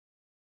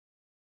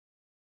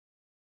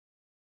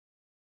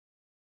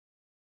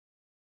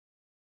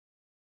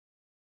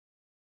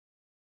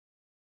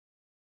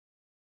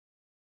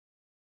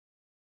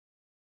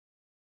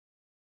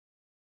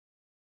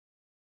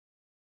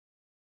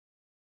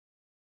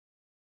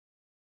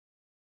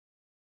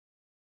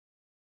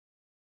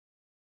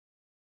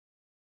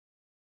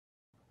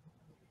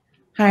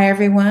Hi,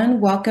 everyone.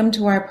 Welcome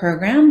to our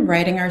program,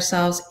 Writing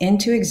Ourselves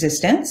into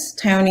Existence,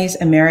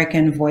 Taiwanese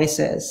American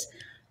Voices.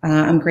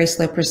 I'm Grace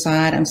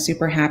Prasad. I'm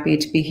super happy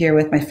to be here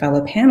with my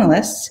fellow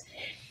panelists.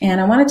 And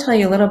I want to tell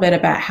you a little bit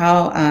about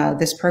how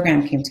this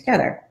program came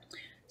together.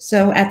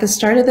 So at the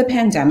start of the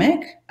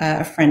pandemic,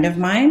 a friend of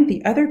mine,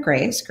 the other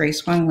Grace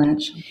Wang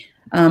Lynch,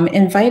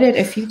 invited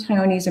a few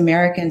Taiwanese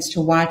Americans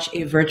to watch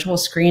a virtual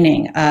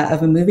screening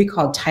of a movie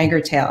called Tiger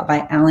Tail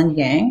by Alan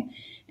Yang.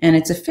 And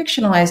it's a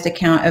fictionalized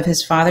account of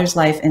his father's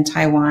life in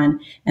Taiwan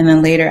and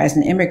then later as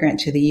an immigrant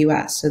to the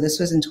US. So this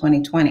was in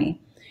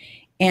 2020.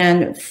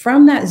 And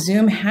from that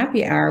Zoom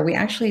happy hour, we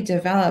actually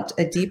developed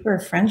a deeper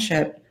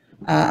friendship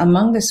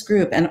among this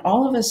group. And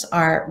all of us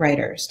are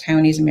writers,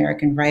 Taiwanese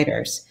American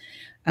writers.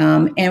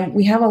 And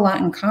we have a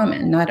lot in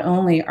common. Not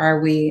only are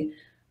we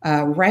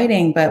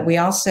writing, but we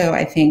also,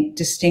 I think,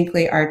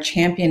 distinctly are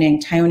championing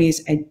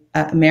Taiwanese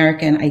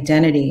American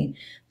identity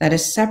that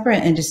is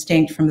separate and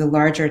distinct from the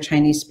larger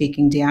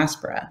Chinese-speaking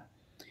diaspora.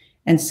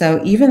 And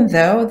so even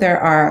though there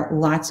are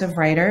lots of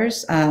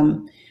writers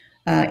in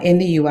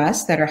the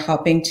US that are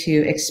helping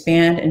to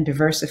expand and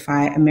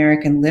diversify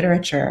American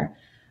literature,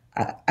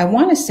 I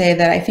want to say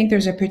that I think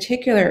there's a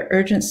particular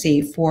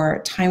urgency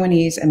for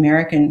Taiwanese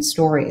American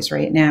stories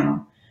right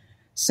now.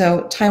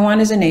 So Taiwan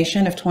is a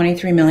nation of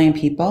 23 million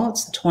people.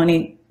 It's the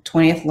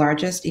 20th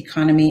largest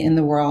economy in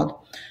the world.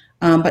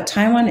 But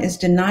Taiwan is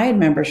denied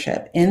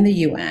membership in the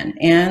UN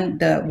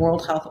and the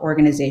World Health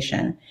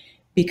Organization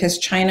because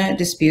China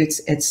disputes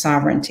its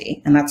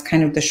sovereignty. And that's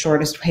kind of the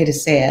shortest way to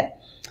say it.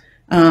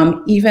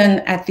 Even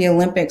at the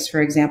Olympics,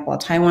 for example,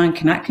 Taiwan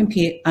cannot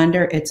compete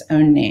under its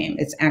own name.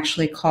 It's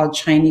actually called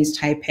Chinese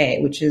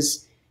Taipei, which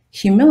is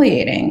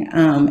humiliating.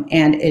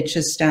 And it's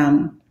just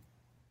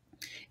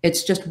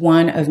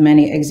one of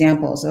many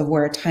examples of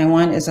where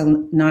Taiwan is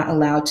not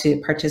allowed to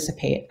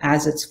participate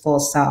as its full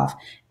self,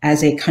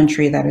 as a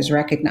country that is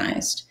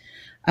recognized.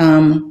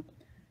 And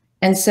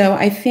so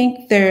I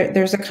think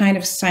there's a kind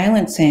of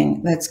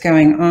silencing that's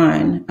going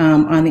on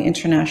the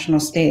international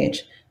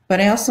stage. But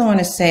I also want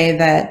to say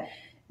that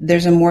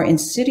there's a more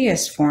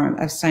insidious form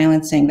of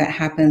silencing that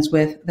happens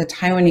with the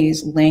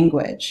Taiwanese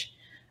language.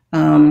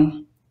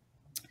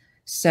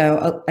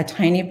 So a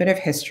tiny bit of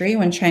history: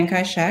 when Chiang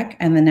Kai-shek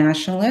and the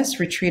nationalists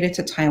retreated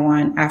to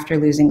Taiwan after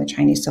losing the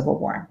Chinese Civil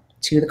War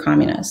to the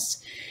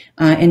communists.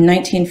 In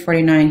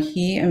 1949,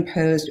 he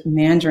imposed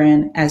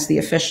Mandarin as the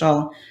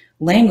official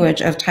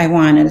language of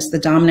Taiwan, and it's the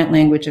dominant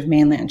language of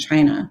mainland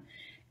China.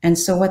 And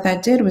so what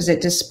that did was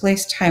it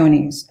displaced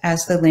Taiwanese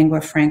as the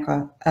lingua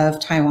franca of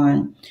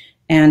Taiwan.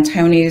 And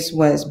Taiwanese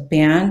was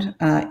banned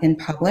in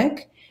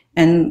public.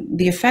 And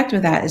the effect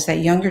of that is that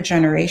younger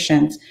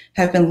generations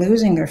have been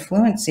losing their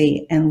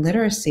fluency and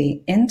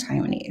literacy in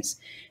Taiwanese.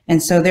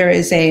 And so there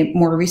is a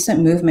more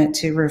recent movement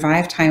to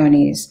revive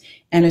Taiwanese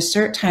and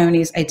assert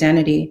Taiwanese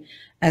identity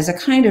as a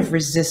kind of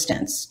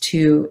resistance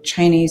to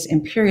Chinese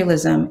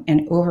imperialism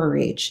and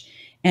overreach.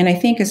 And I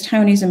think as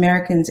Taiwanese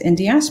Americans in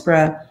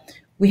diaspora,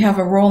 we have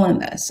a role in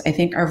this. I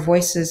think our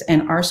voices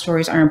and our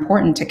stories are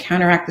important to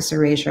counteract this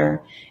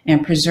erasure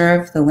and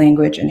preserve the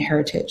language and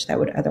heritage that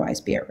would otherwise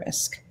be at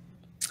risk.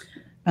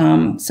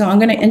 So I'm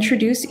going to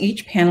introduce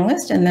each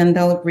panelist, and then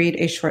they'll read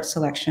a short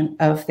selection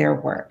of their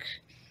work.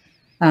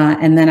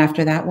 And then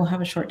after that, we'll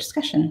have a short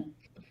discussion.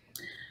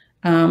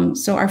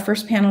 So our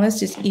first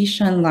panelist is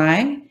Yi-Shun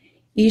Lai.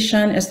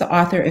 Yi-Shun is the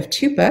author of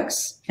 2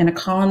 books and a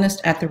columnist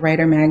at the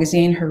Writer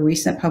magazine. Her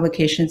recent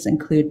publications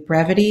include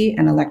Brevity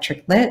and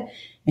Electric Lit,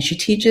 and she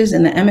teaches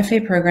in the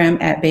MFA program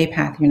at Bay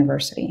Path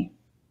University.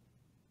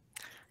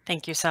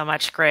 Thank you so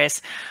much,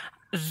 Grace.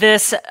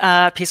 This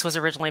piece was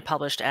originally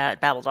published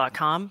at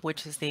Babbel.com,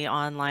 which is the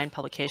online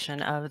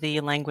publication of the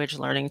language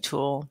learning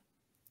tool.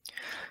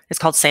 It's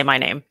called Say My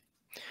Name.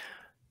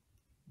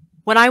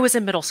 When I was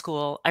in middle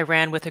school, I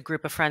ran with a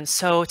group of friends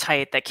so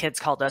tight that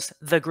kids called us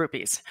the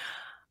groupies.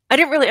 I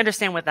didn't really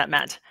understand what that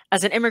meant.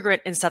 As an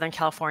immigrant in Southern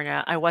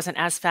California, I wasn't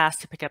as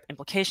fast to pick up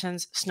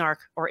implications,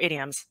 snark, or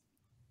idioms.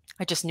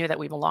 I just knew that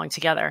we belonged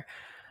together.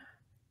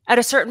 At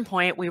a certain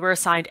point, we were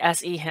assigned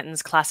S.E.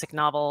 Hinton's classic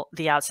novel,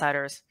 The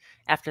Outsiders.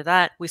 After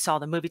that, we saw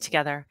the movie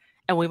together,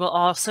 and we were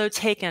all so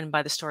taken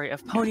by the story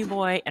of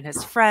Ponyboy and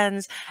his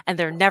friends and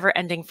their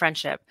never-ending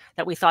friendship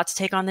that we thought to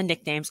take on the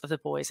nicknames of the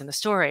boys in the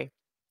story.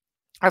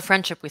 Our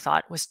friendship, we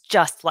thought, was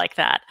just like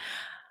that.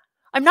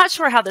 I'm not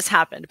sure how this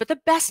happened, but the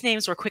best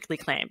names were quickly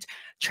claimed.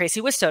 Tracy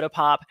was Soda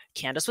Pop,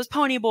 Candace was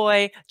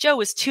Ponyboy, Joe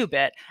was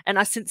 2-Bit,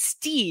 and since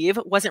Steve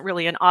wasn't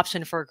really an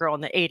option for a girl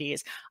in the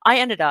 80s, I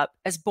ended up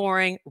as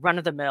boring,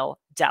 run-of-the-mill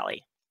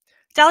Dally.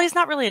 Dally is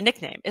not really a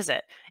nickname, is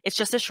it? It's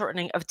just a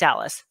shortening of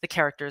Dallas, the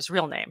character's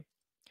real name.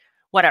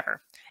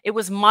 Whatever. It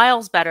was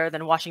miles better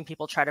than watching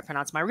people try to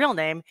pronounce my real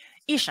name,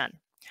 Yi-Shun.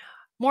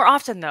 More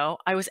often, though,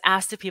 I was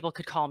asked if people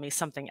could call me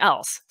something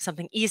else,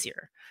 something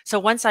easier. So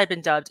once I'd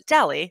been dubbed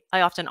Dally,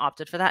 I often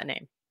opted for that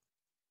name.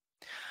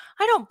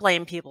 I don't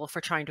blame people for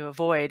trying to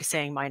avoid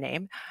saying my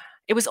name.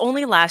 It was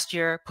only last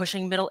year,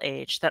 pushing middle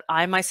age, that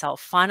I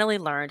myself finally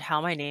learned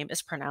how my name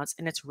is pronounced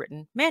in its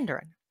written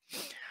Mandarin.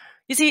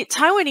 You see,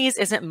 Taiwanese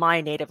isn't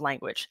my native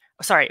language.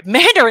 Sorry,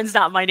 Mandarin's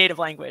not my native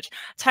language.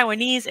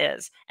 Taiwanese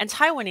is. And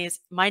Taiwanese,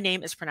 my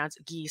name is pronounced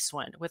Gi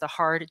Sun with a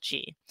hard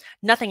G.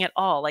 Nothing at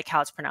all like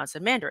how it's pronounced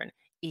in Mandarin,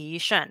 Yi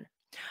Shen.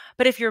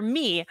 But if you're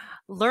me,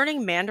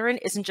 learning Mandarin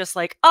isn't just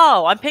like,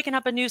 oh, I'm picking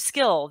up a new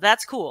skill.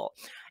 That's cool.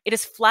 It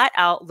is flat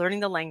out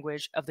learning the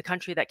language of the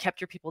country that kept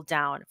your people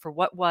down for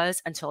what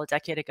was, until a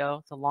decade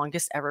ago, the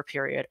longest ever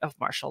period of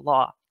martial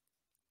law.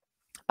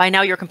 By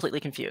now, you're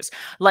completely confused.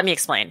 Let me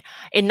explain.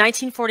 In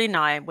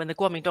 1949, when the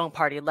Kuomintang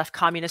Party left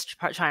Communist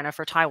China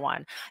for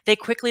Taiwan, they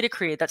quickly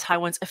decreed that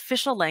Taiwan's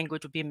official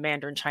language would be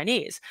Mandarin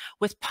Chinese,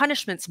 with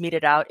punishments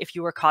meted out if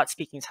you were caught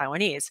speaking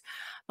Taiwanese.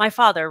 My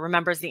father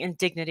remembers the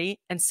indignity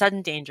and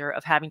sudden danger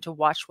of having to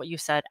watch what you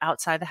said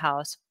outside the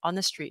house, on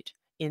the street,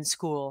 in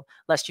school,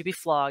 lest you be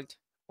flogged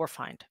or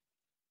fined.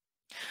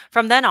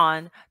 From then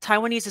on,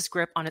 Taiwanese's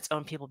grip on its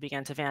own people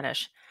began to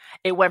vanish.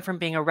 It went from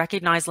being a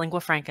recognized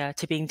lingua franca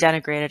to being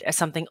denigrated as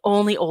something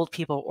only old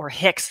people or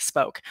hicks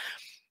spoke.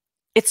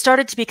 It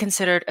started to be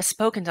considered a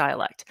spoken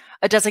dialect,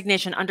 a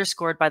designation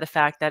underscored by the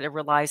fact that it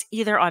relies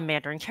either on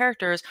Mandarin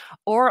characters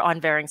or on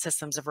varying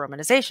systems of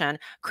romanization,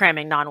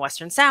 cramming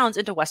non-Western sounds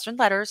into Western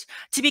letters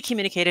to be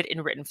communicated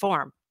in written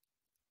form.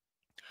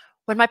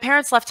 When my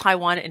parents left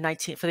Taiwan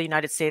for the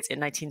United States in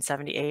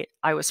 1978,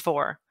 I was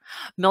 4.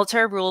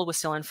 Military rule was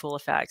still in full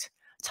effect.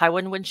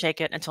 Taiwan wouldn't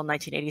shake it until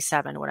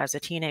 1987, when I was a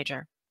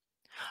teenager.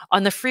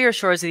 On the freer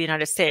shores of the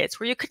United States,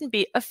 where you couldn't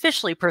be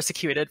officially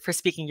persecuted for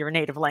speaking your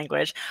native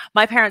language,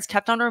 my parents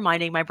kept on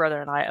reminding my brother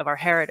and I of our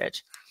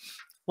heritage.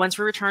 Once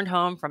we returned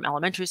home from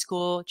elementary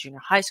school, junior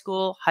high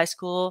school,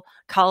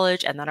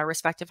 college, and then our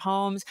respective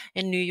homes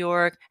in New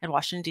York and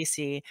Washington,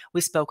 D.C., we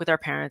spoke with our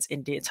parents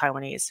in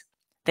Taiwanese.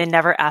 They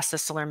never asked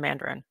us to learn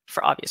Mandarin,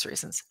 for obvious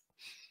reasons.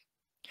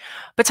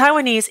 But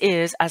Taiwanese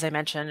is, as I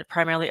mentioned,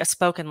 primarily a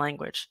spoken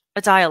language,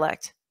 a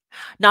dialect.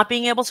 Not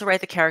being able to write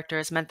the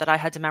characters meant that I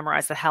had to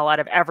memorize the hell out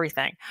of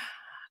everything.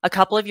 A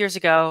couple of years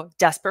ago,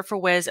 desperate for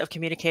ways of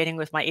communicating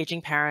with my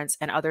aging parents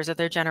and others of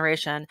their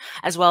generation,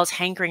 as well as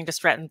hankering to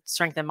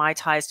strengthen my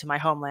ties to my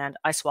homeland,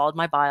 I swallowed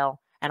my bile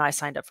and I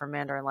signed up for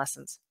Mandarin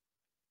lessons.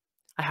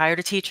 I hired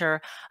a teacher,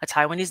 a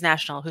Taiwanese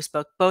national, who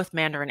spoke both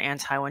Mandarin and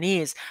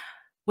Taiwanese.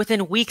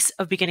 Within weeks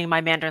of beginning my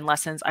Mandarin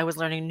lessons, I was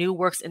learning new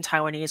works in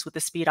Taiwanese with a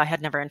speed I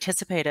had never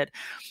anticipated.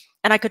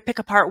 And I could pick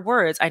apart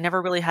words I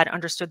never really had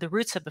understood the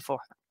roots of before,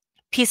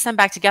 piece them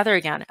back together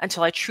again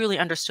until I truly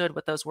understood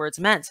what those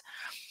words meant.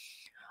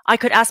 I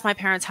could ask my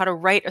parents how to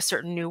write a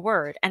certain new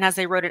word, and as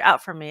they wrote it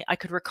out for me, I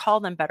could recall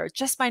them better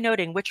just by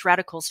noting which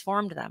radicals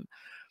formed them.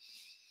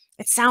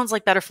 It sounds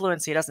like better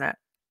fluency, doesn't it?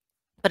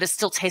 But it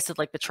still tasted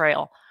like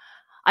betrayal.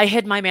 I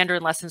hid my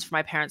Mandarin lessons from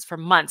my parents for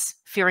months,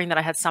 fearing that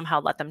I had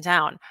somehow let them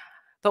down.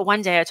 But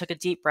one day I took a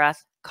deep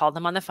breath, called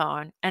them on the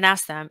phone, and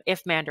asked them in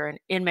Mandarin,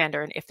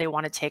 if they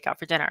wanted takeout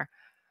for dinner.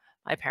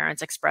 My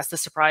parents expressed a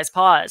surprised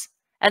pause,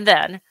 and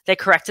then they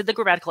corrected the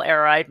grammatical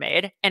error I'd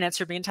made and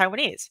answered me in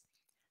Taiwanese.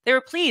 They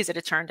were pleased,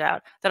 it turned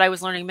out, that I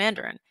was learning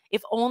Mandarin,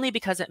 if only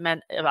because it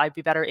meant I'd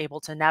be better able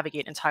to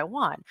navigate in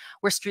Taiwan,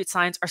 where street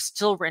signs are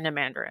still written in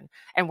Mandarin,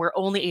 and where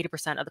only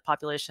 70% of the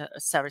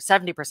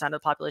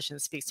population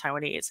speaks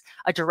Taiwanese,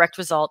 a direct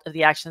result of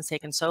the actions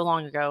taken so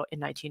long ago in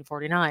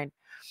 1949.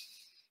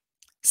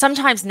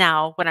 Sometimes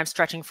now, when I'm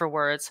stretching for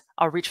words,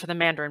 I'll reach for the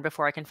Mandarin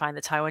before I can find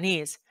the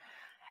Taiwanese.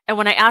 And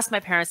when I ask my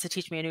parents to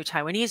teach me a new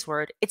Taiwanese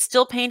word, it's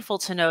still painful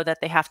to know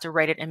that they have to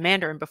write it in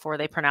Mandarin before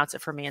they pronounce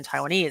it for me in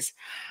Taiwanese.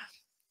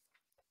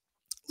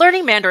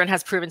 Learning Mandarin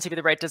has proven to be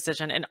the right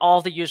decision in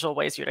all the usual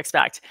ways you'd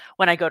expect.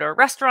 When I go to a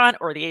restaurant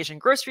or the Asian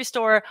grocery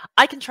store,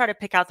 I can try to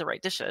pick out the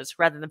right dishes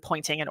rather than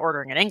pointing and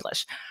ordering in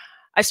English.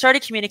 I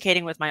started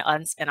communicating with my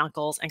aunts and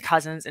uncles and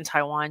cousins in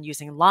Taiwan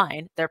using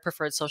Line, their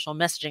preferred social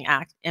messaging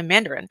app, in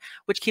Mandarin,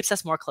 which keeps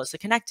us more closely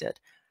connected.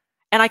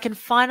 And I can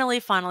finally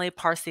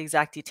parse the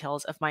exact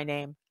details of my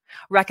name,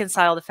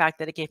 reconcile the fact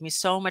that it gave me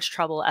so much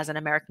trouble as an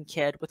American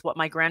kid with what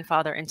my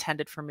grandfather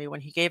intended for me when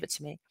he gave it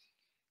to me.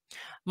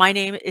 My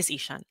name is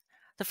Ishan.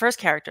 The first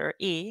character,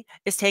 E,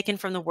 is taken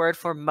from the word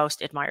for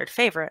most admired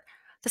favorite.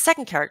 The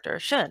second character,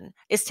 Shun,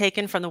 is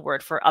taken from the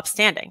word for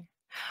upstanding.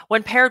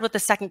 When paired with the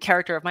second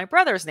character of my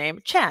brother's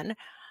name, Chen,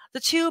 the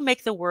two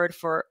make the word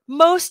for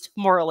most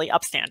morally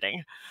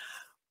upstanding.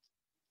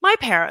 My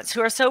parents,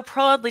 who are so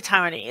proudly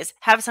Taiwanese,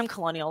 have some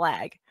colonial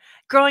lag.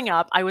 Growing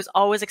up, I was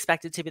always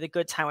expected to be the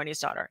good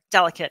Taiwanese daughter,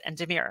 delicate and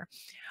demure.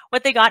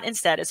 What they got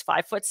instead is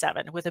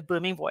 5'7" with a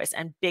booming voice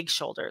and big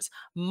shoulders,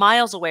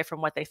 miles away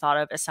from what they thought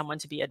of as someone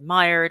to be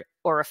admired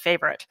or a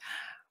favorite.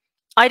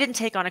 I didn't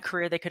take on a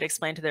career they could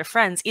explain to their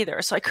friends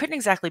either, so I couldn't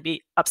exactly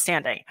be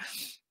upstanding.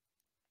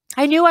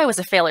 I knew I was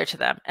a failure to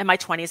them, and my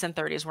 20s and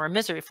 30s were a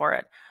misery for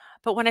it.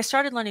 But when I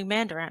started learning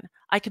Mandarin,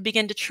 I could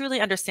begin to truly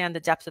understand the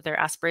depth of their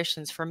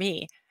aspirations for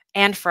me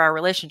and for our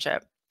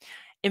relationship.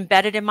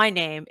 Embedded in my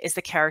name is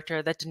the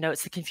character that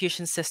denotes the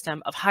Confucian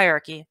system of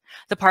hierarchy,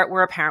 the part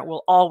where a parent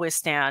will always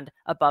stand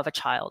above a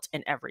child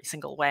in every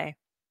single way.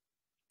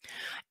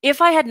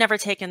 If I had never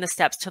taken the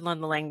steps to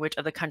learn the language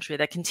of the country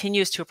that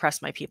continues to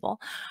oppress my people,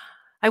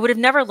 I would have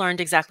never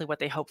learned exactly what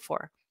they hope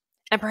for.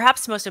 And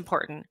perhaps most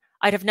important,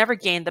 I'd have never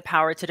gained the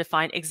power to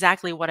define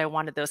exactly what I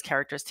wanted those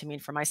characters to mean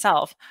for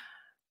myself.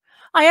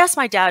 I asked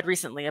my dad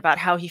recently about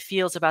how he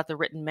feels about the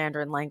written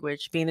Mandarin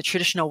language being the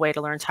traditional way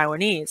to learn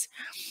Taiwanese.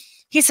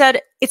 He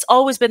said, "It's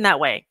always been that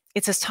way.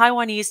 It's as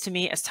Taiwanese to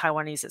me as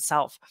Taiwanese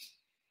itself."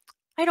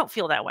 I don't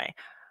feel that way.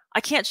 I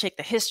can't shake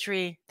the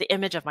history, the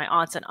image of my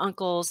aunts and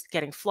uncles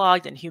getting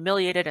flogged and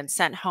humiliated and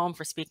sent home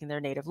for speaking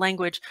their native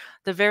language,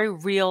 the very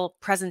real,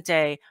 present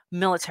day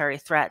military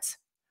threats.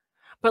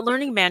 But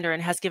learning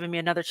Mandarin has given me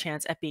another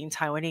chance at being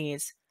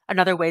Taiwanese,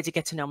 another way to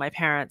get to know my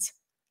parents.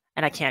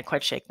 And I can't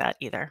quite shake that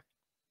either.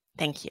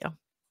 Thank you.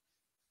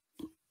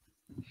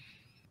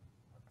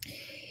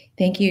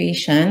 Thank you,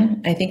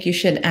 Ishan. I think you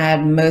should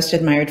add most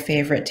admired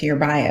favorite to your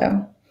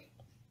bio.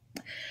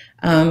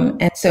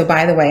 And so,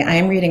 by the way, I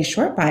am reading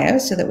short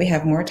bios so that we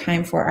have more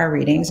time for our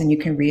readings, and you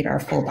can read our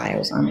full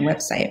bios on the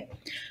website.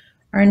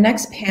 Our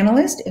next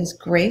panelist is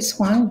Grace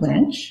Huang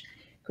Lynch.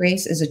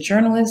 Grace is a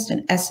journalist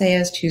and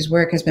essayist whose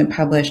work has been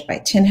published by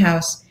Tin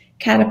House,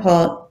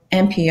 Catapult,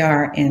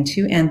 NPR, and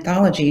 2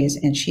 anthologies,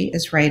 and she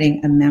is writing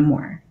a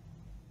memoir.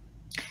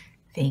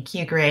 Thank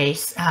you,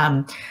 Grace.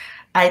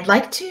 I'd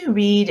like to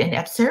read an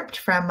excerpt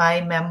from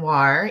my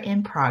memoir,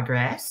 In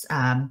Progress.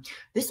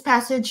 This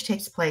passage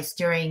takes place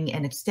during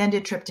an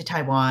extended trip to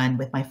Taiwan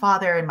with my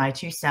father and my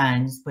 2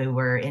 sons. We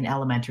were in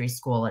elementary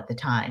school at the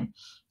time.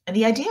 And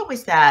the idea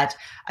was that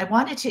I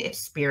wanted to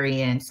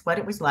experience what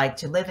it was like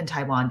to live in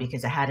Taiwan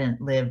because I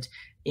hadn't lived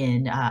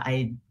in,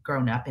 I'd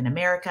grown up in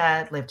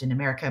America, lived in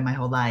America my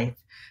whole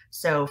life.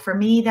 So for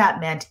me,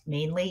 that meant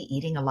mainly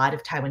eating a lot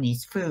of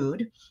Taiwanese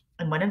food.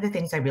 And one of the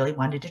things I really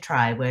wanted to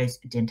try was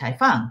Din Tai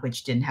Fung,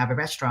 which didn't have a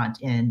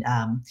restaurant in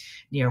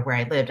near where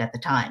I lived at the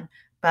time.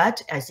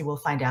 But as you will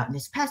find out in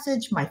this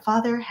passage, my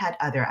father had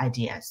other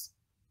ideas.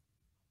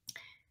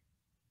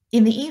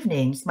 In the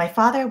evenings, my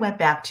father went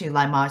back to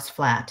Lima's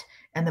flat,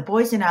 and the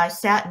boys and I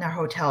sat in our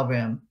hotel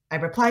room. I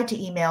replied to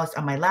emails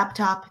on my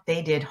laptop.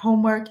 They did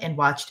homework and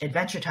watched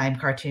Adventure Time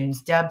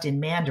cartoons dubbed in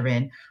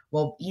Mandarin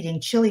while eating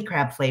chili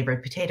crab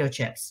flavored potato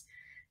chips.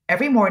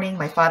 Every morning,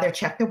 my father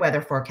checked the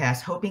weather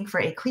forecast, hoping for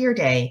a clear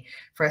day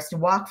for us to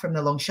walk from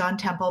the Longshan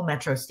Temple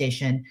metro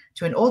station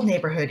to an old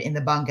neighborhood in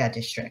the Bangka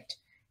district.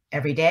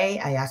 Every day,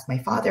 I asked my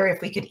father if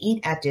we could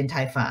eat at Din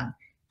Tai Fung.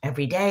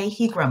 Every day,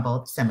 he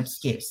grumbled some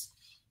excuse.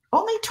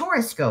 "Only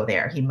tourists go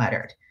there," he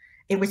muttered.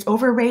 It was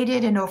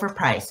overrated and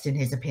overpriced, in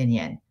his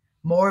opinion.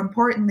 More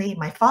importantly,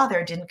 my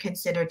father didn't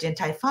consider Din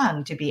Tai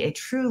Fung to be a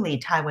truly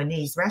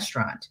Taiwanese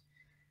restaurant.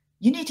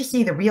 "You need to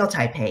see the real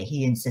Taipei,"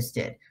 he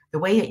insisted, "the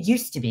way it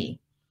used to be.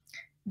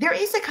 There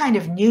is a kind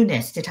of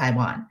newness to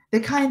Taiwan,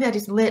 the kind that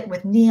is lit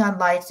with neon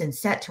lights and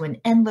set to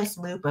an endless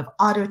loop of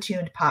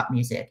auto-tuned pop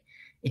music.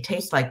 It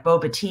tastes like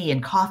boba tea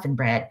and coffin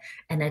bread,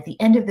 and at the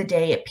end of the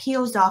day, it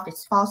peels off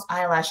its false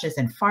eyelashes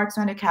and farts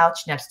on a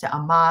couch next to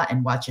Ma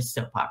and watches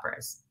soap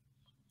operas."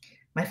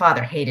 My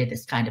father hated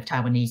this kind of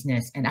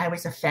Taiwanese-ness, and I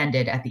was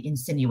offended at the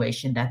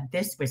insinuation that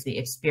this was the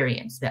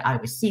experience that I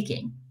was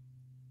seeking.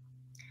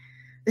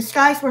 The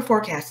skies were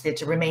forecasted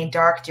to remain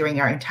dark during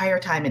our entire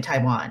time in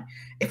Taiwan.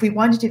 If we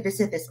wanted to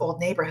visit this old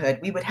neighborhood,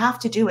 we would have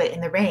to do it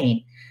in the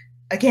rain.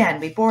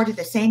 Again, we boarded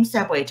the same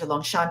subway to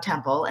Longshan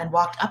Temple and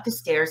walked up the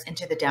stairs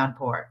into the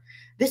downpour.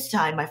 This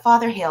time, my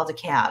father hailed a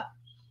cab.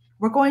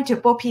 "We're going to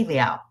Bo Pi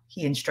Liao,"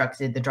 he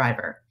instructed the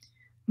driver.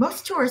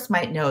 Most tourists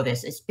might know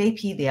this as Bei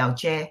Pi Liao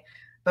Jie,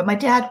 but my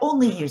dad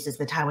only uses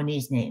the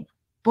Taiwanese name,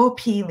 Bo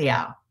Pi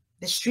Liao,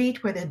 the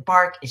street where the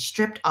bark is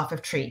stripped off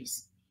of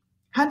trees.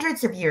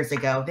 Hundreds of years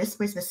ago, this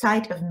was the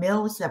site of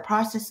mills that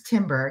processed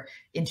timber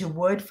into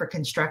wood for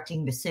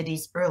constructing the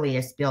city's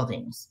earliest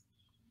buildings.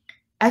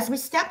 As we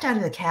stepped out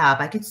of the cab,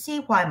 I could see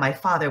why my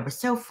father was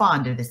so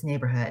fond of this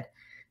neighborhood.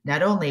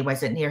 Not only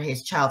was it near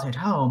his childhood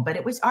home, but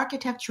it was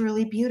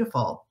architecturally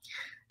beautiful.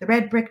 The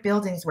red brick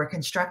buildings were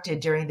constructed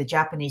during the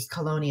Japanese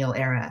colonial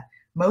era.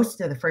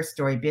 Most of the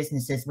first-story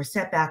businesses were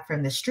set back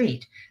from the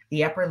street,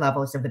 the upper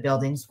levels of the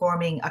buildings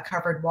forming a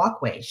covered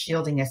walkway,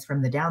 shielding us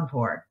from the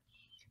downpour.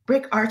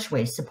 Brick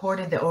archways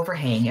supported the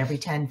overhang every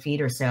 10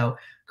 feet or so,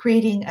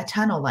 creating a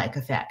tunnel-like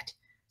effect.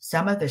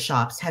 Some of the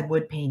shops had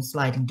wood-pane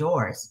sliding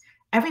doors.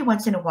 Every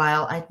once in a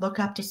while, I'd look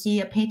up to see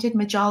a painted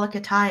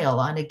Majolica tile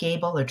on a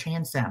gable or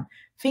transom,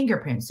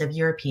 fingerprints of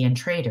European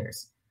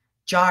traders.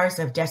 Jars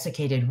of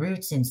desiccated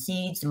roots and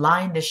seeds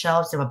lined the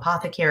shelves of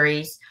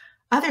apothecaries.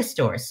 Other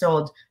stores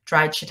sold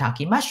dried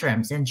shiitake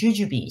mushrooms and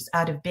jujubes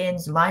out of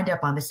bins lined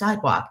up on the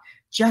sidewalk,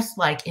 just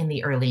like in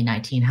the early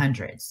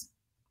 1900s.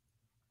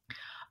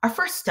 Our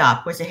first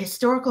stop was a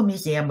historical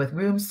museum with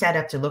rooms set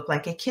up to look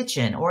like a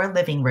kitchen or a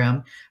living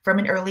room from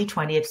an early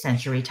 20th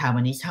century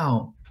Taiwanese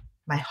home.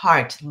 My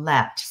heart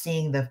leapt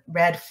seeing the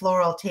red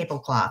floral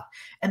tablecloth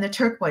and the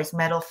turquoise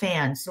metal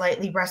fan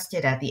slightly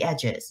rusted at the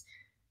edges.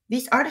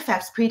 These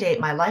artifacts predate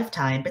my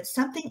lifetime, but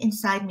something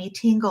inside me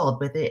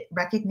tingled with the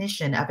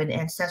recognition of an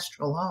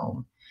ancestral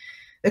home.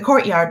 The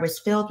courtyard was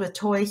filled with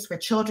toys for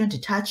children to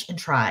touch and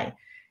try: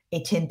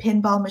 a tin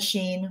pinball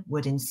machine,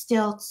 wooden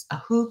stilts, a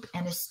hoop,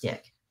 and a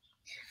stick.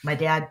 My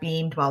dad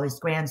beamed while his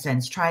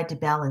grandsons tried to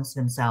balance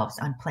themselves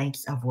on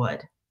planks of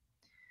wood.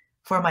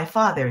 For my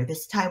father,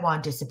 this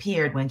Taiwan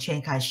disappeared when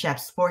Chiang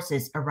Kai-shek's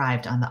forces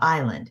arrived on the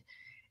island.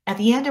 At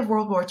the end of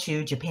World War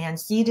II, Japan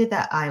ceded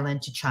that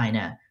island to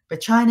China, but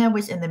China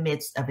was in the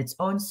midst of its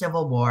own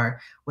civil war,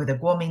 with the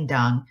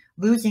Kuomintang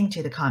losing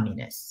to the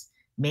communists.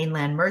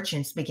 Mainland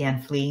merchants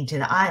began fleeing to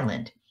the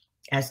island.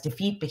 As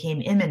defeat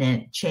became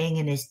imminent, Chiang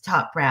and his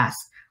top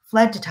brass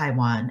fled to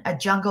Taiwan, a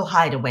jungle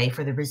hideaway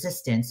for the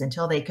resistance,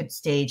 until they could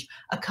stage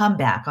a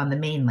comeback on the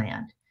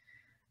mainland.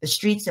 The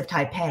streets of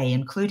Taipei,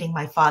 including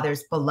my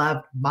father's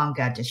beloved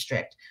Manga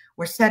district,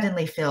 were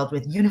suddenly filled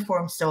with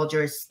uniformed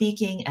soldiers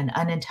speaking an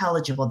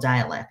unintelligible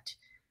dialect.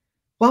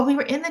 While we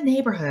were in the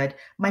neighborhood,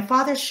 my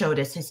father showed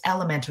us his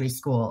elementary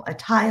school, a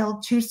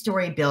tiled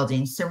two-story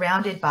building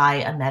surrounded by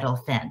a metal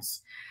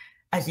fence.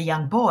 As a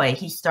young boy,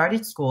 he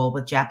started school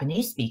with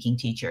Japanese-speaking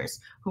teachers,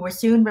 who were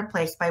soon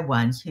replaced by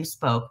ones who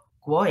spoke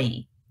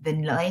Guoyi, the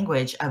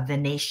language of the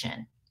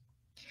nation.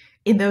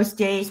 In those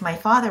days, my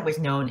father was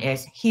known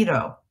as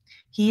Hiro.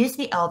 He is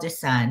the eldest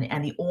son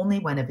and the only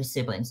one of his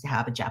siblings to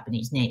have a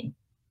Japanese name.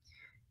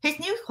 His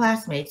new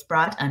classmates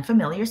brought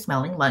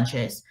unfamiliar-smelling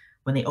lunches.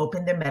 When they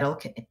opened their metal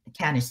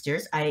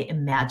canisters, I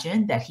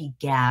imagined that he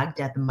gagged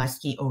at the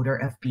musky odor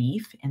of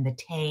beef and the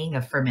tang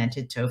of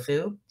fermented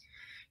tofu.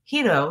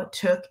 Hiro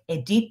took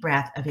a deep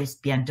breath of his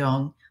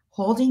biandong,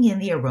 holding in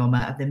the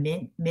aroma of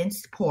the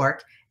minced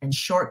pork and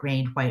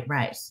short-grained white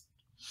rice.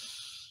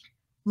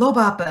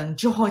 Lobapeng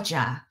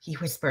Johoja, he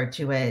whispered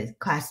to a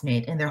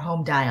classmate in their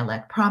home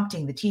dialect,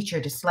 prompting the teacher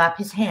to slap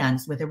his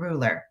hands with a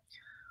ruler.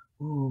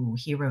 Ooh,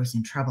 Hiro's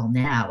in trouble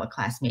now, a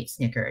classmate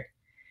snickered.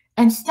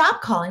 And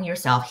stop calling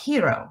yourself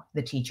Hiro,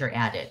 the teacher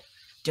added.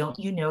 Don't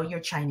you know you're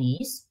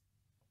Chinese?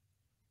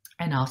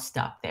 And I'll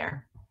stop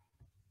there.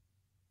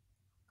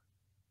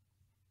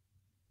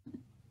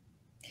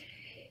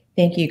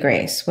 Thank you,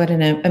 Grace. What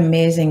an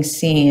amazing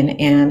scene.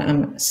 And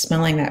I'm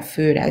smelling that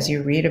food as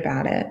you read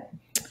about it.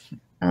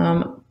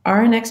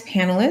 Our next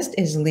panelist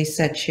is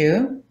Lisa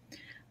Chu.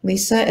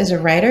 Lisa is a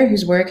writer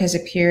whose work has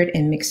appeared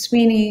in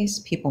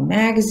McSweeney's, People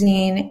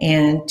Magazine,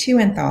 and 2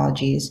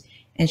 anthologies,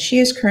 and she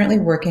is currently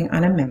working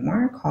on a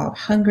memoir called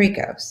Hungry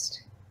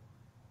Ghost.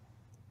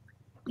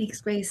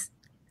 Thanks, Grace.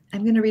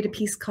 I'm going to read a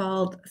piece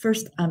called,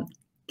 first,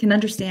 Can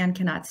Understand,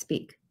 Cannot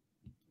Speak.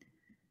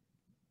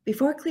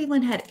 Before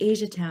Cleveland had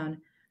Asiatown,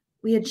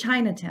 we had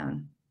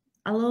Chinatown.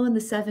 Although in the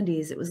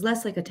 70s, it was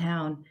less like a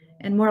town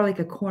and more like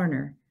a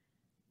corner.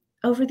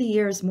 Over the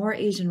years, more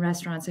Asian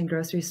restaurants and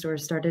grocery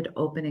stores started to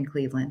open in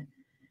Cleveland.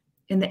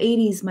 In the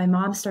 80s, my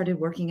mom started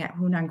working at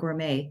Hunan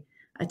Gourmet,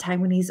 a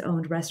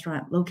Taiwanese-owned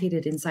restaurant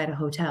located inside a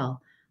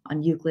hotel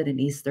on Euclid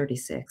and East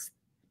 36th.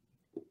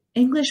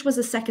 English was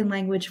a second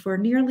language for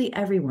nearly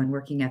everyone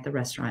working at the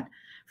restaurant,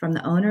 from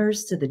the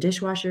owners to the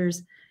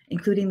dishwashers,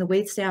 including the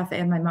waitstaff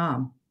and my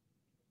mom.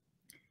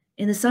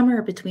 In the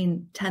summer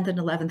between 10th and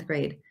 11th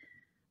grade,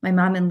 my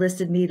mom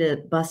enlisted me to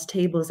bus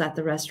tables at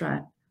the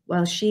restaurant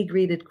while she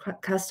greeted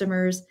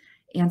customers,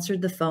 answered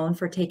the phone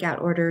for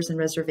takeout orders and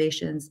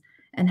reservations,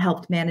 and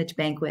helped manage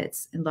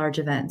banquets and large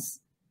events.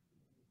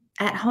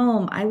 At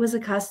home, I was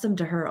accustomed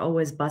to her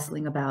always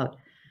bustling about,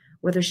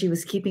 whether she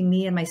was keeping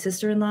me and my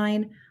sister in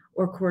line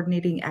or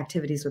coordinating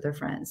activities with her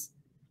friends.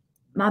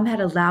 Mom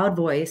had a loud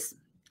voice,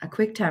 a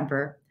quick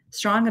temper,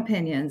 strong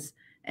opinions,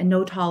 and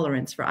no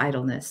tolerance for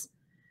idleness.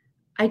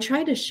 I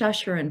tried to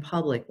shush her in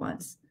public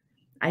once.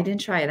 I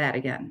didn't try that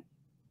again.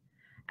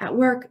 At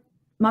work,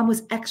 Mom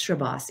was extra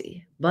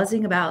bossy,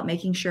 buzzing about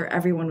making sure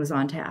everyone was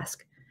on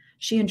task.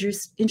 She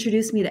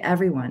introduced me to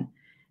everyone,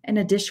 and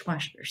a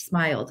dishwasher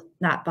smiled,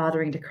 not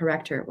bothering to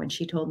correct her when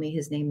she told me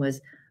his name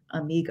was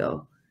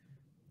Amigo.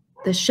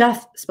 The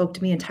chef spoke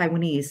to me in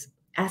Taiwanese,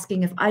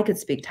 asking if I could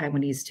speak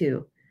Taiwanese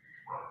too.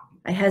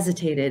 I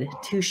hesitated,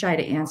 too shy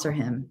to answer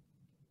him.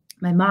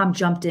 My mom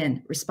jumped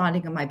in,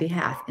 responding on my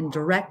behalf in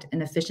direct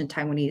and efficient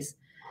Taiwanese.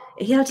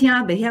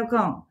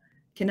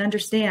 Can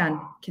understand,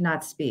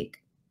 cannot speak.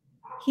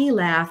 He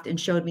laughed and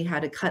showed me how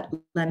to cut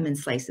lemon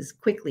slices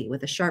quickly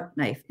with a sharp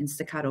knife in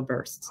staccato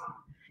bursts.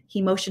 He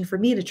motioned for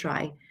me to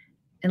try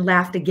and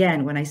laughed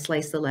again when I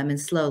sliced the lemon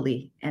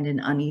slowly and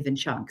in uneven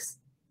chunks.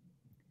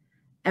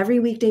 Every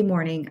weekday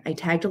morning, I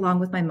tagged along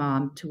with my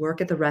mom to work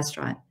at the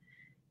restaurant.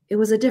 It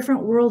was a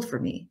different world for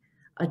me,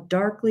 a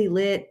darkly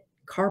lit,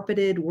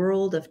 carpeted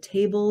world of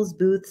tables,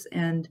 booths,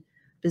 and,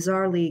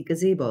 bizarrely,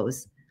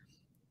 gazebos.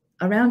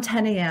 Around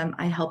 10 a.m.,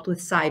 I helped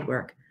with side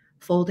work,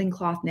 folding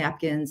cloth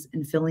napkins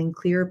and filling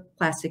clear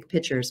plastic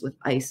pitchers with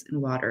ice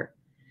and water.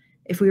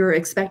 If we were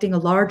expecting a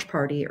large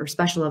party or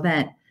special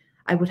event,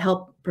 I would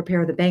help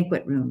prepare the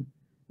banquet room,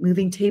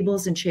 moving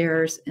tables and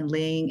chairs and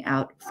laying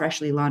out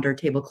freshly laundered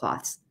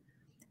tablecloths.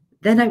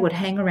 Then I would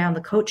hang around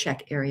the coat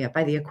check area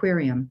by the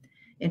aquarium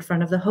in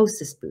front of the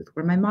hostess booth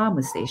where my mom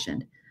was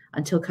stationed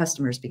until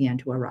customers began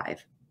to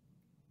arrive.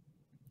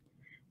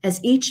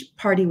 As each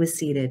party was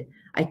seated,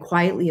 I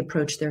quietly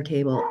approached their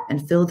table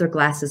and filled their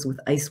glasses with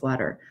ice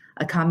water,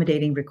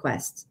 accommodating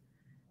requests.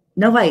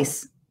 No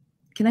ice.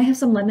 Can I have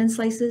some lemon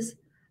slices?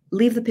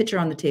 Leave the pitcher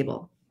on the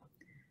table.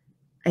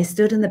 I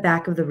stood in the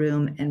back of the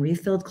room and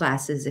refilled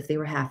glasses if they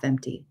were half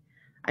empty.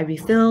 I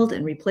refilled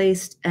and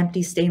replaced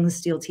empty stainless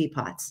steel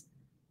teapots.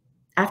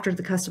 After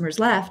the customers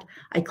left,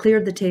 I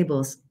cleared the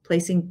tables,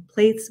 placing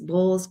plates,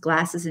 bowls,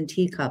 glasses, and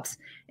teacups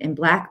in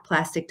black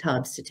plastic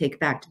tubs to take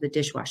back to the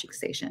dishwashing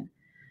station.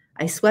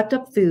 I swept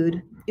up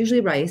food,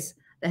 usually rice,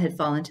 that had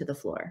fallen to the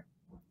floor.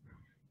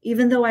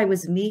 Even though I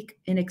was meek,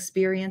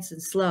 inexperienced,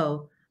 and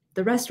slow,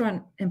 the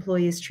restaurant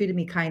employees treated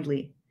me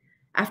kindly.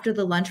 After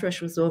the lunch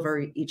rush was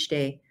over each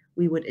day,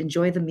 we would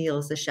enjoy the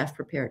meals the chef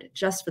prepared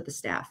just for the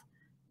staff,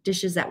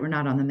 dishes that were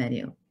not on the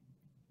menu.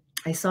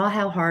 I saw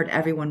how hard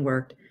everyone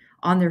worked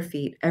on their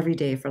feet every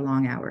day for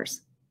long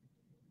hours.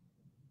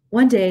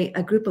 One day,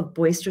 a group of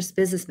boisterous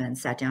businessmen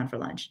sat down for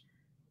lunch.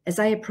 As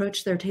I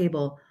approached their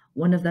table,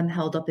 one of them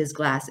held up his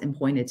glass and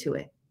pointed to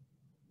it.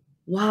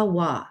 "Wah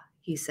wah,"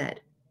 he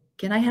said.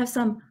 "Can I have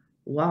some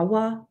wah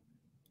wah?"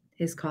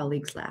 His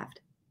colleagues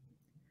laughed.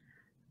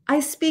 "I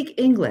speak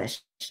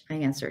English," I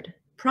answered.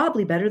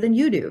 "Probably better than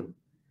you do."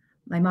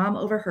 My mom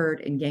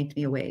overheard and yanked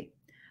me away.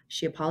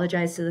 She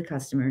apologized to the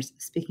customers,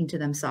 speaking to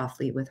them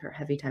softly with her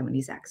heavy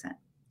Taiwanese accent.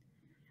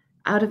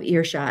 Out of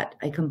earshot,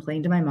 I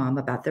complained to my mom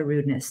about their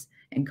rudeness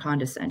and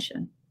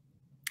condescension.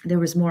 There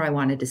was more I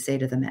wanted to say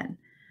to the men.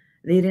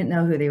 They didn't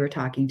know who they were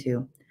talking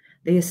to.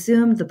 They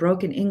assumed the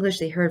broken English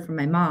they heard from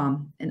my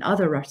mom and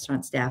other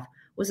restaurant staff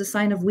was a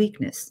sign of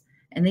weakness,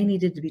 and they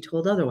needed to be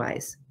told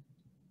otherwise.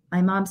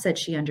 My mom said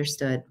she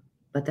understood,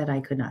 but that I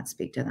could not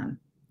speak to them.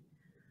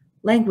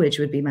 Language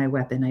would be my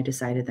weapon, I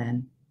decided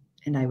then,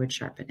 and I would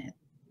sharpen it.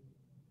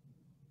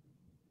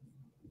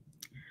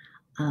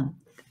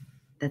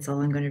 That's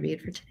all I'm going to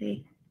read for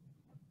today.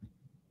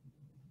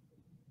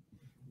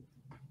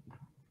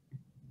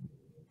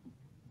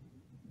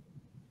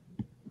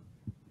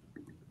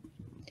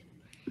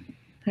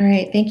 All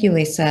right, thank you,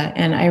 Lisa.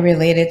 And I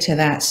related to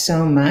that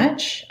so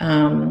much.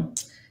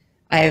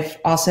 I've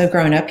also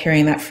grown up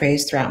hearing that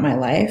phrase throughout my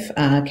life,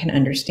 can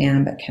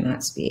understand but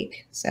cannot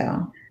speak.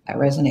 So that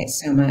resonates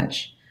so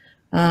much.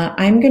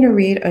 I'm going to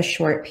read a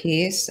short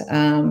piece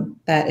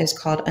that is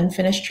called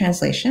Unfinished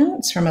Translation.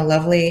 It's from a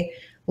lovely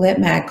lit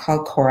mag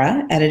called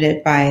Cora,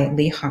 edited by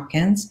Lee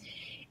Hopkins.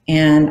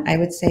 And I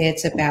would say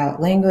it's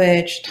about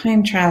language,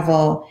 time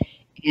travel,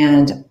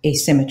 and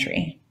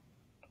asymmetry.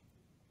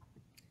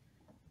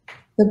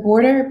 The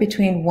border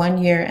between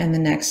one year and the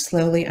next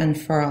slowly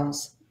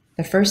unfurls.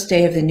 The first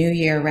day of the new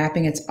year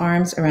wrapping its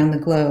arms around the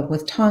globe,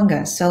 with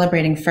Tonga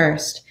celebrating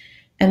first,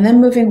 and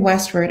then moving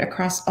westward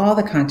across all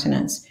the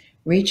continents,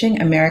 reaching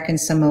American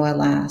Samoa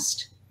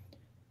last.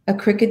 A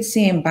crooked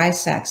seam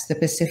bisects the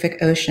Pacific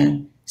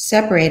Ocean,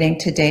 separating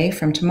today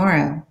from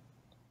tomorrow.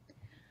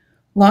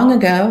 Long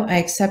ago, I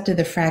accepted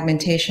the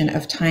fragmentation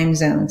of time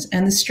zones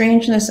and the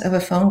strangeness of a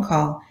phone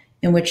call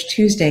in which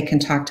Tuesday can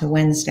talk to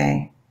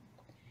Wednesday.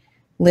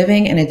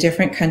 Living in a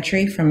different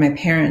country from my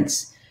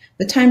parents,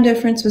 the time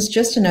difference was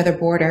just another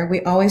border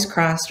we always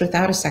crossed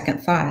without a second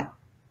thought.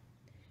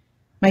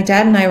 My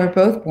dad and I were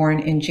both born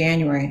in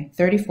January,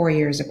 34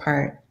 years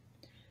apart.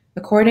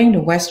 According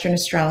to Western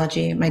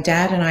astrology, my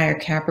dad and I are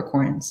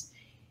Capricorns.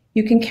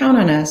 You can count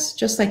on us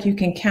just like you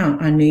can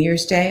count on New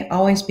Year's Day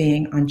always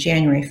being on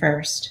January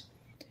 1st.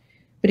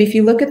 But if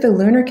you look at the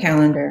lunar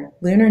calendar,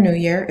 Lunar New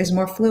Year is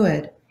more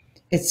fluid.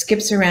 It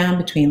skips around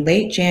between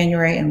late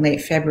January and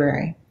late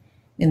February.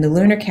 In the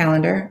lunar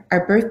calendar,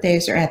 our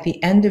birthdays are at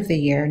the end of the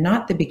year,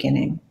 not the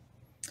beginning.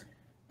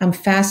 I'm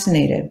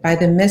fascinated by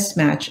the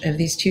mismatch of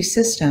these two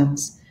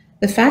systems,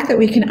 the fact that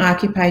we can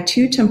occupy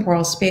two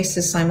temporal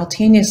spaces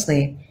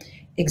simultaneously,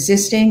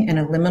 existing in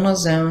a liminal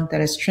zone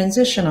that is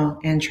transitional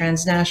and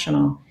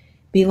transnational,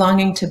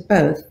 belonging to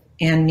both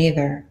and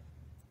neither.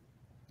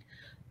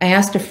 I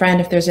asked a friend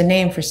if there's a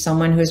name for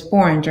someone who is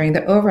born during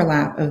the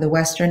overlap of the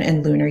Western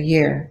and lunar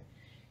year.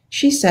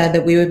 She said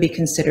that we would be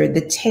considered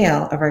the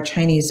tail of our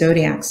Chinese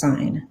zodiac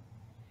sign.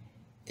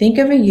 Think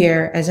of a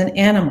year as an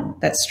animal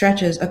that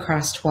stretches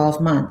across 12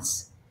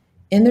 months.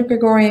 In the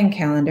Gregorian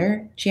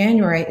calendar,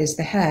 January is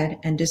the head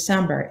and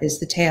December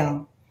is the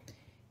tail.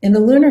 In the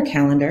lunar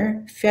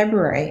calendar,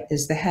 February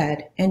is the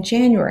head and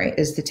January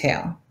is the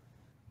tail.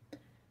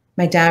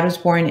 My dad was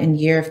born in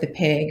Year of the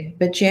Pig,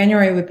 but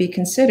January would be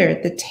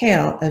considered the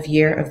tail of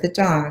Year of the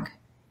Dog.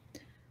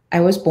 I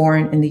was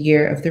born in the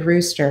Year of the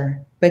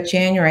Rooster, but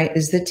January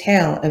is the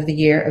tail of the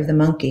Year of the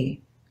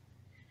Monkey.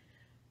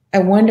 I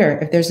wonder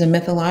if there's a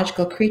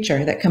mythological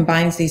creature that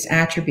combines these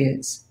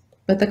attributes,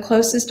 but the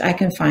closest I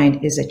can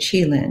find is a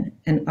qilin,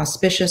 an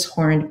auspicious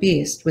horned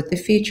beast with the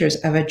features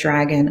of a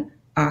dragon,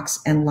 ox,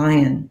 and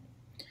lion.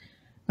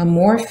 A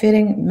more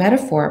fitting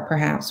metaphor,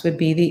 perhaps, would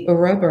be the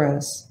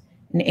Ouroboros,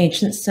 an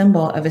ancient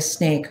symbol of a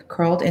snake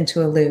curled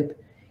into a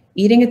loop,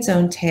 eating its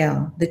own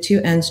tail, the two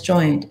ends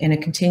joined in a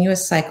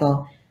continuous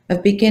cycle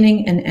of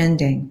beginning and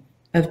ending,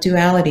 of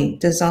duality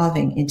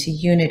dissolving into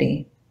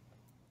unity.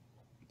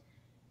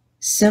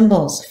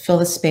 Symbols fill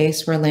the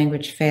space where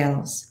language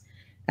fails.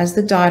 As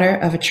the daughter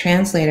of a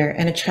translator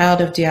and a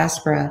child of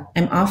diaspora,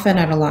 I'm often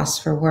at a loss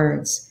for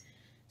words,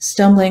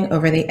 stumbling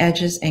over the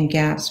edges and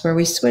gaps where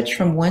we switch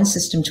from one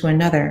system to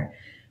another,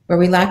 where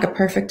we lack a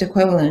perfect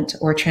equivalent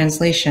or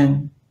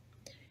translation.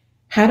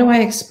 How do I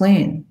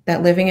explain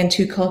that living in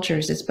two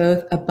cultures is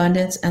both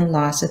abundance and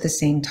loss at the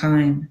same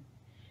time?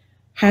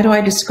 How do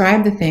I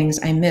describe the things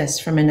I miss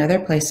from another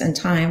place and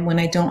time when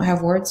I don't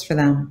have words for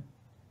them?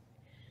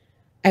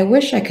 I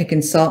wish I could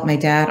consult my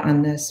dad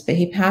on this, but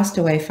he passed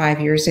away 5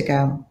 years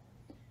ago.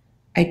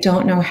 I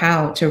don't know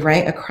how to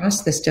write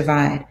across this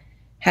divide,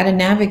 how to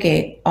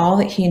navigate all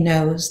that he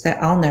knows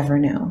that I'll never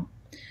know,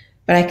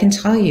 but I can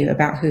tell you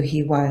about who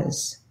he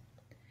was.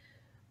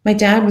 My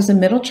dad was a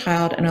middle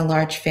child in a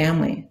large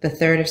family, the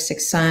third of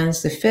 6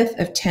 sons, the fifth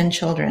of 10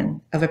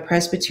 children of a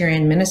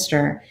Presbyterian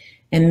minister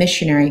and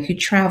missionary who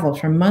traveled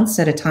for months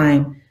at a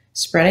time,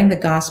 spreading the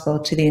gospel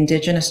to the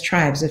indigenous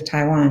tribes of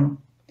Taiwan.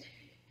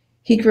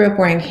 He grew up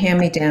wearing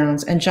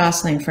hand-me-downs and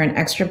jostling for an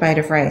extra bite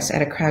of rice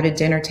at a crowded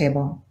dinner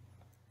table.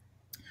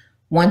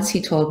 Once,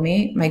 he told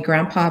me, my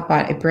grandpa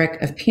bought a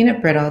brick of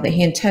peanut brittle that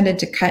he intended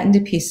to cut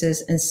into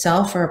pieces and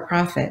sell for a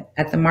profit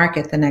at the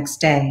market the next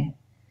day.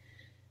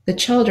 The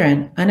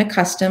children,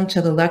 unaccustomed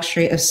to the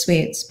luxury of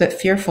sweets but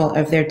fearful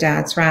of their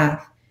dad's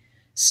wrath,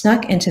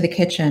 snuck into the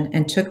kitchen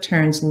and took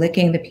turns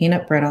licking the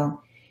peanut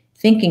brittle,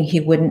 thinking he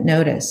wouldn't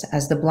notice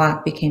as the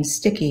block became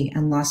sticky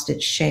and lost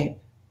its shape.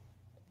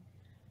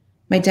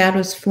 My dad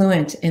was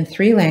fluent in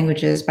 3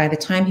 languages by the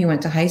time he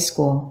went to high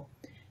school.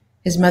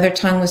 His mother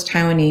tongue was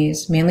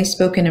Taiwanese, mainly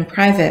spoken in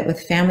private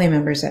with family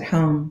members at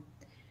home.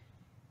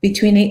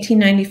 Between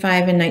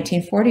 1895 and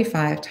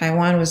 1945,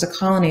 Taiwan was a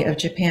colony of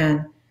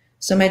Japan,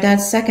 so my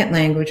dad's second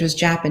language was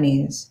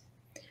Japanese.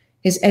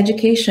 His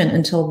education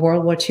until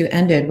World War II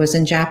ended was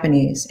in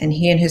Japanese, and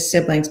he and his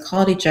siblings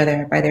called each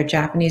other by their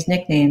Japanese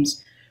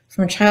nicknames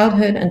from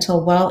childhood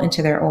until well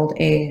into their old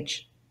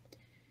age.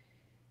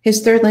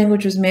 His third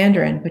language was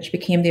Mandarin, which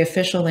became the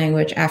official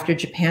language after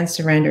Japan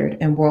surrendered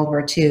in World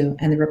War II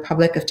and the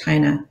Republic of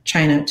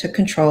China took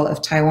control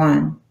of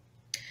Taiwan.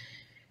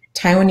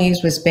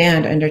 Taiwanese was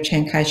banned under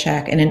Chiang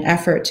Kai-shek in an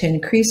effort to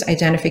increase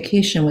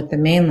identification with the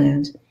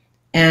mainland,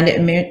 and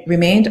it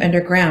remained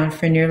underground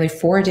for nearly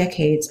 4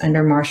 decades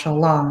under martial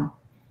law.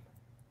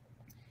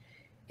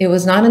 It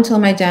was not until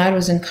my dad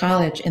was in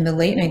college in the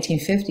late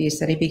 1950s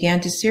that he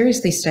began to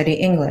seriously study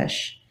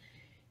English.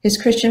 His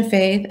Christian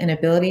faith and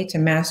ability to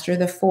master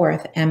the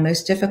 4th and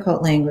most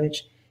difficult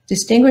language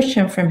distinguished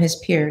him from his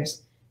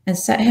peers and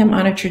set him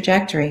on a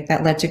trajectory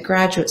that led to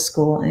graduate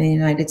school in the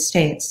United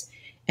States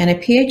and a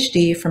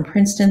PhD from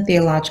Princeton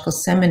Theological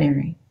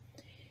Seminary.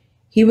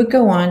 He would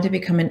go on to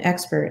become an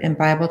expert in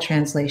Bible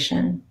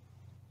translation.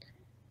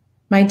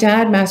 My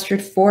dad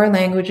mastered 4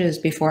 languages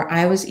before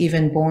I was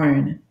even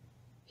born.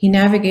 He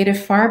navigated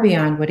far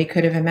beyond what he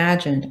could have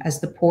imagined as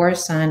the poor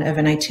son of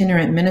an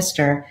itinerant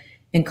minister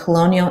in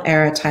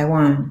colonial-era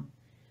Taiwan,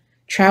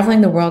 traveling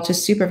the world to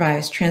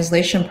supervise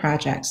translation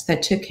projects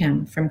that took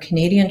him from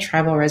Canadian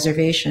tribal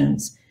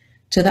reservations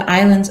to the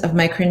islands of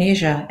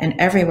Micronesia and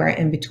everywhere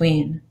in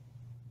between.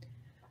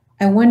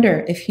 I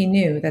wonder if he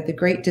knew that the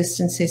great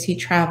distances he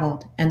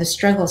traveled and the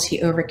struggles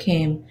he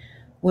overcame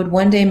would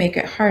one day make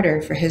it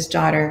harder for his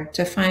daughter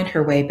to find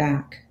her way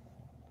back.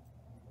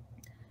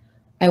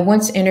 I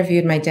once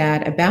interviewed my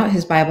dad about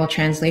his Bible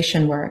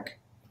translation work.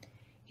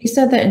 He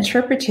said that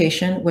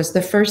interpretation was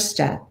the first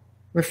step,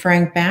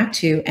 referring back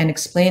to and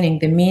explaining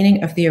the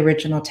meaning of the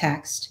original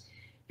text,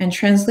 and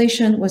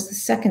translation was the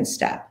second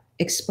step,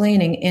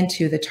 explaining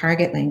into the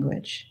target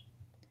language.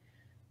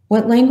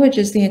 What language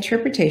is the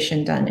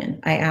interpretation done in?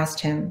 I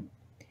asked him.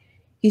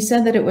 He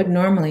said that it would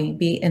normally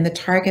be in the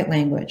target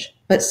language,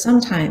 but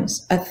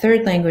sometimes a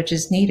third language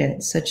is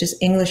needed, such as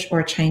English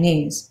or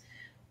Chinese,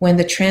 when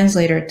the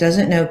translator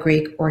doesn't know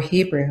Greek or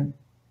Hebrew.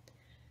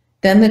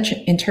 Then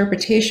the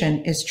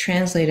interpretation is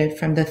translated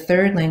from the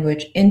third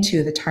language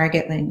into the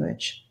target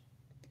language.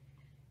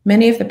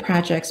 Many of the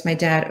projects my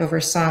dad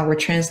oversaw were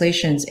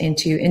translations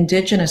into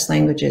indigenous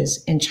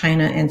languages in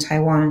China and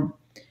Taiwan,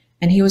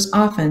 and he was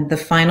often the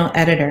final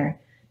editor,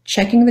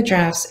 checking the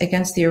drafts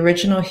against the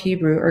original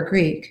Hebrew or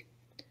Greek,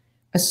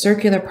 a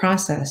circular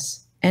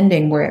process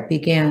ending where it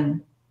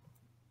began.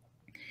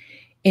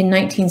 In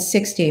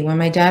 1960, when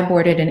my dad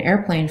boarded an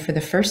airplane for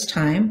the first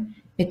time,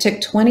 it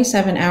took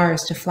 27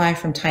 hours to fly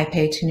from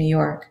Taipei to New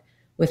York,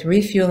 with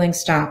refueling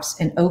stops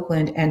in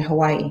Oakland and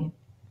Hawaii.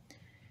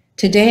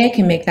 Today, I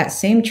can make that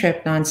same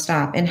trip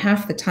nonstop in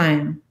half the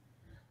time.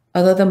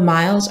 Although the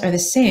miles are the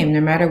same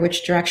no matter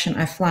which direction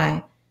I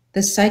fly,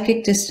 the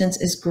psychic distance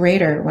is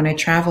greater when I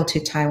travel to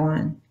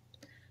Taiwan.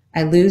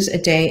 I lose a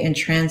day in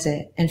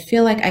transit and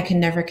feel like I can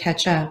never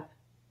catch up.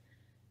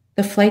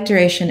 The flight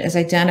duration is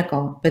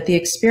identical, but the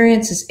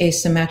experience is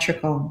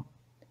asymmetrical.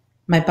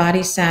 My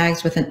body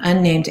sags with an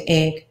unnamed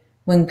ache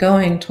when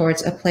going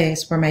towards a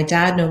place where my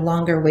dad no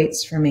longer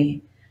waits for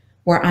me,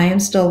 where I am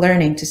still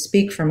learning to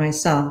speak for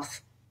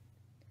myself.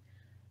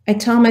 I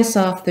tell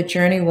myself the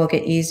journey will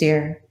get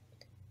easier.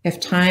 If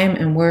time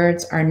and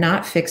words are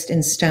not fixed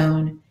in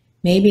stone,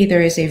 maybe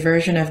there is a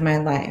version of my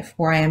life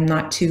where I am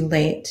not too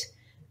late,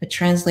 a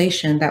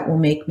translation that will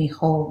make me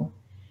whole.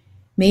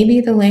 Maybe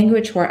the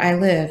language where I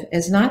live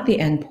is not the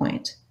end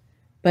point,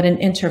 but an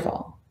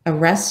interval, a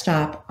rest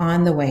stop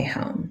on the way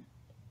home.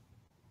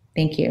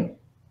 Thank you.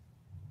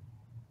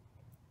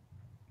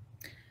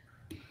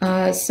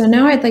 So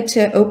now I'd like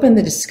to open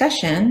the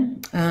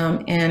discussion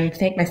and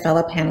thank my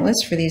fellow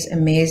panelists for these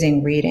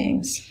amazing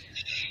readings.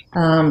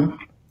 So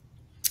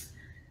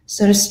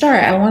to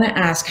start, I want to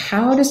ask,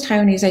 how does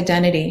Taiwanese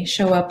identity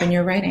show up in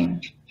your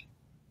writing?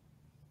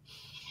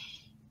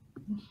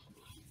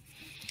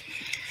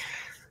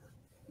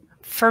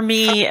 For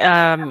me,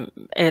 I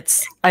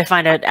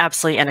find it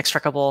absolutely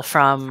inextricable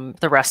from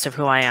the rest of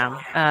who I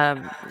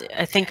am.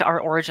 I think our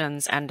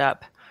origins end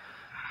up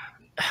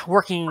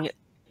working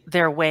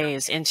their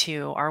ways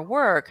into our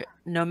work,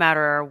 no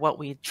matter what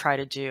we try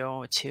to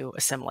do to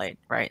assimilate,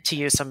 right? To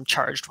use some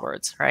charged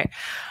words, right?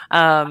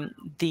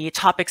 The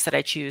topics that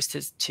I choose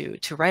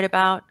to write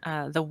about,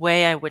 the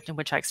way in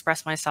which I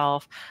express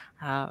myself,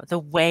 the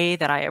way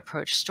that I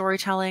approach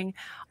storytelling,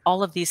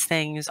 all of these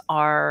things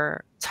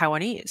are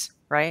Taiwanese,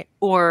 right?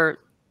 Or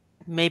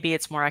maybe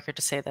it's more accurate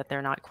to say that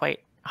they're not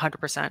quite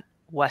 100%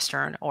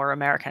 Western or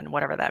American,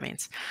 whatever that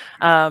means.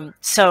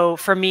 So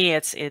for me,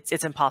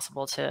 it's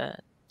impossible to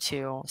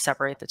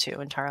separate the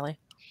two entirely.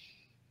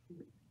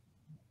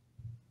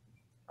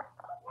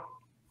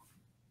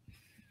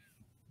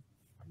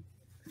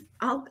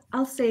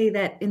 I'll say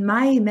that in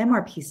my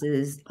memoir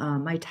pieces,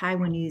 my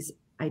Taiwanese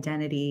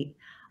identity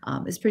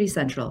is pretty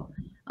central.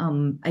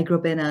 I grew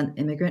up in an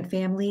immigrant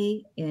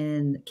family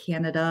in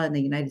Canada and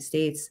the United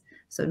States,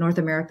 so North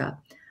America,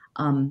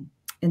 in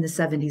the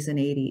 70s and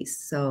 80s.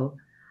 So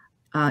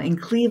in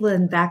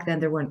Cleveland back then,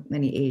 there weren't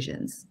many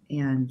Asians.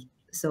 And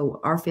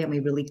so our family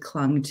really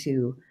clung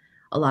to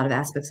a lot of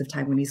aspects of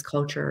Taiwanese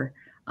culture,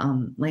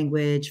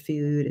 language,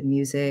 food, and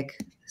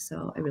music.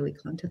 So I really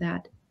clung to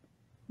that,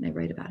 and I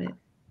write about it.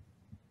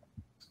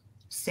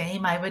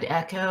 Same, I would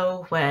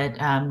echo what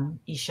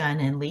Ishan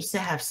and Lisa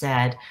have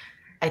said.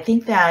 I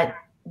think that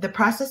the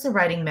process of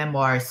writing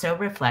memoir is so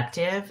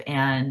reflective,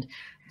 and,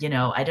 you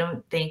know, I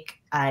don't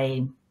think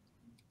I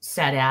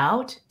set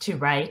out to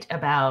write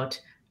about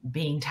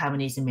being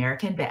Taiwanese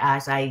American, but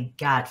as I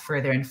got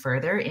further and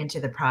further into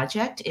the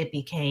project, it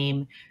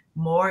became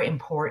more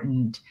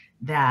important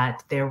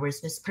that there was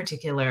this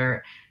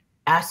particular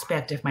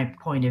aspect of my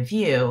point of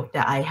view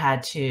that I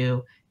had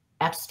to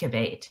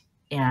excavate.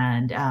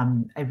 And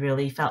I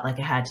really felt like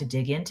I had to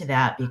dig into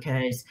that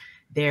because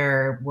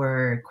there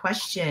were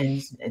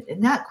questions,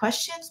 not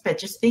questions, but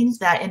just things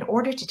that in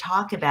order to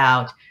talk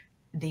about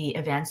the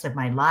events of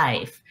my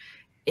life,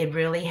 it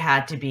really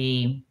had to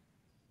be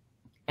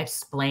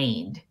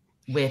explained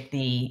with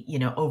the, you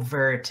know,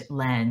 overt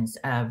lens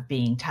of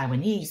being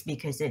Taiwanese,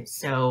 because it's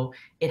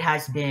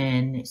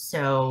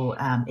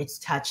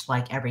touched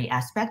like every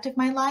aspect of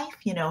my life,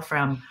 you know,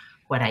 from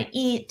what I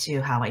eat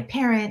to how I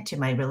parent to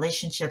my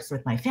relationships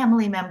with my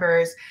family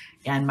members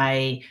and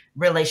my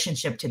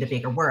relationship to the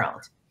bigger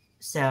world.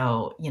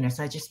 So, you know,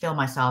 so I just feel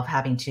myself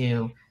having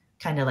to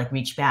kind of like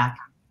reach back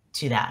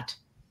to that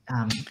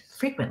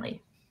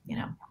frequently, you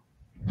know.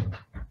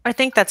 I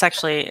think that's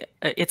actually,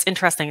 it's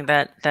interesting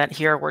that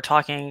here we're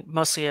talking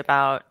mostly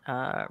about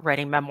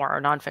writing memoir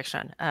or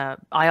nonfiction.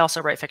 I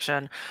also write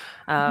fiction.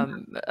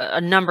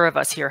 A number of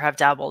us here have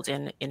dabbled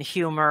in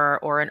humor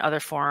or in other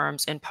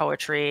forms, in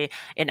poetry,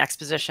 in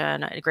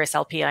exposition. Grace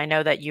LP, I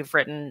know that you've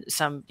written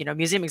some, you know,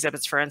 museum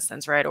exhibits, for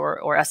instance, right,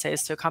 or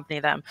essays to accompany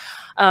them.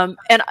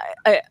 And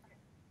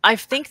I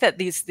think that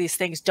these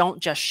things don't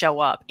just show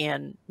up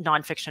in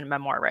nonfiction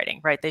memoir writing,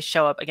 right? They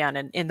show up again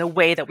in the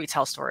way that we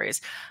tell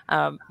stories.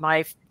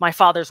 My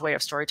father's way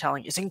of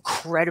storytelling is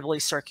incredibly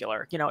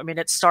circular. You know, I mean,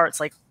 it starts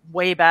like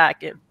way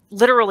back,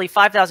 literally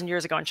 5,000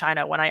 years ago in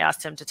China, when I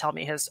asked him to tell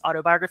me his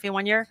autobiography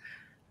one year.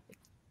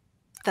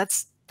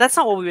 That's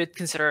not what we would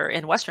consider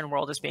in Western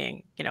world as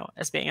being, you know,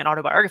 as being an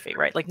autobiography,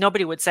 right? Like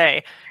nobody would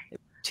say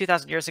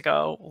 2,000 years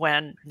ago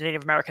when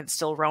Native Americans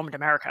still roamed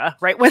America,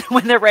 right?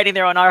 When they're writing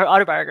their own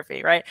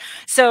autobiography, right?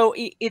 So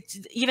it's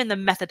even the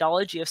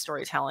methodology of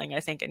storytelling, I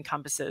think,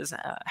 encompasses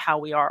how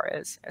we are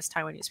as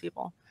Taiwanese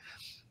people.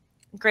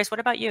 Grace, what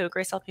about you?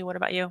 Grace LP, what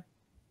about you?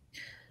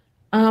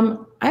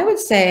 I would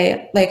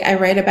say, like, I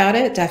write about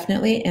it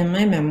definitely in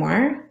my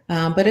memoir,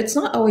 but it's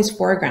not always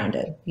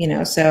foregrounded, you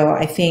know? So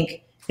I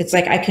think it's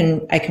like I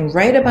can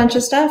write a bunch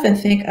of stuff and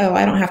think, oh,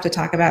 I don't have to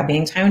talk about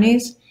being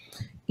Taiwanese.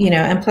 You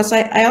know, and plus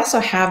I also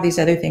have these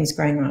other things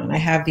going on. I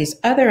have these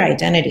other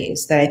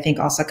identities that I think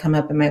also come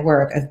up in my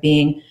work of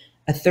being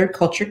a third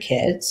culture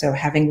kid. So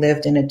having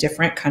lived in a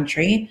different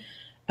country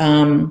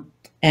and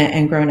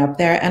grown up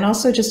there, and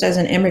also just as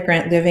an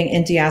immigrant living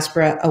in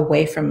diaspora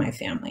away from my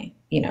family,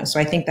 you know, so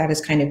I think that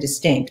is kind of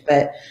distinct.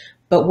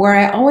 But where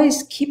I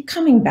always keep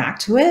coming back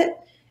to it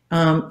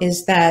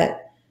is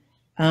that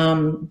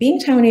being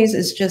Taiwanese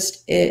is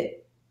just,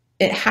 it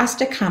has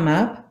to come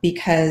up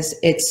because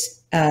it's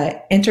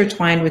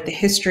intertwined with the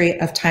history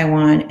of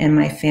Taiwan and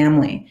my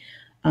family.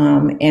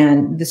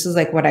 And this is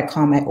like what I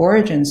call my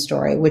origin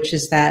story, which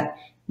is that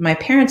my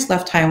parents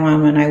left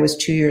Taiwan when I was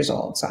 2 years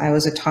old. So I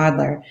was a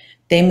toddler.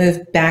 They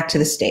moved back to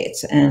the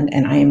States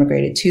and I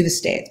immigrated to the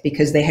States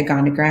because they had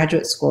gone to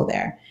graduate school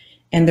there.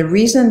 And the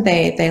reason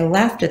they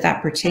left at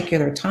that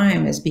particular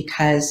time is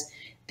because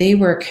they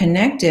were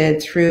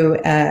connected through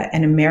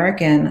an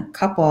American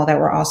couple that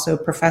were also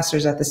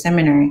professors at the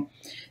seminary.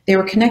 they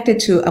were connected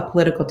to a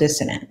political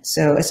dissident.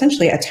 So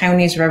essentially a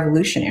Taiwanese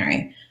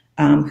revolutionary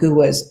who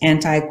was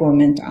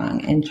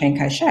anti-Kuomintang and Chiang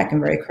Kai-shek and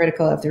very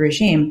critical of the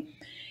regime.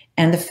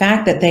 And the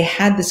fact that they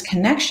had this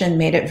connection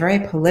made it very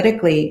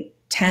politically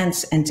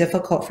tense and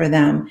difficult for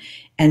them.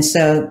 And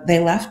so they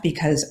left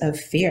because of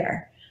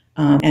fear.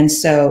 And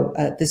so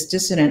this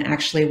dissident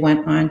actually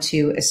went on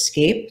to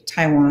escape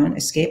Taiwan,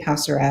 escape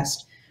house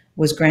arrest,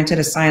 was granted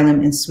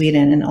asylum in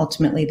Sweden and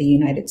ultimately the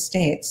United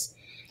States.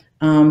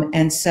 But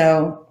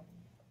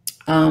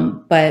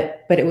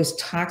it was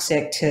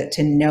toxic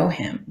to know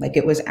him. Like,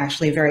 it was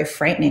actually very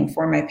frightening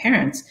for my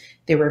parents.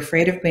 They were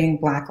afraid of being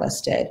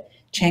blacklisted.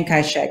 Chiang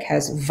Kai-shek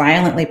has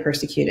violently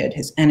persecuted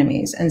his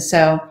enemies. And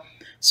so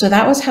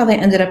that was how they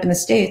ended up in the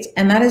States.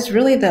 And that is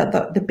really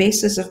the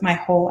basis of my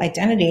whole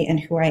identity and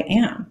who I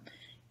am.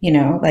 You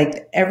know,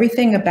 like,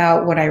 everything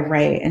about what I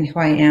write and who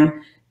I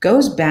am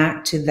goes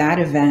back to that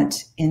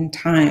event in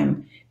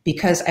time,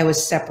 because I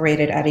was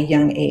separated at a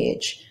young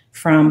age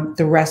from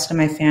the rest of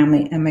my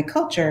family and my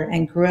culture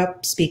and grew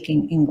up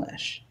speaking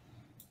English.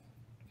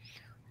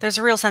 There's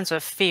a real sense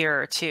of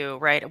fear too,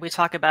 right? We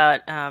talk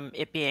about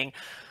it being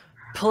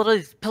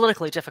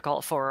politically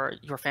difficult for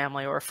your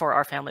family or for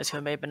our families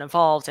who may have been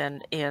involved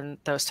in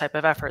those type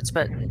of efforts.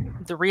 But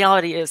the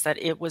reality is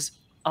that it was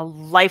a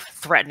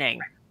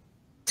life-threatening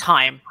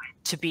time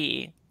to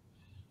be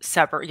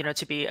separate, you know,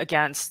 to be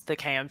against the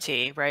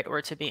KMT, right,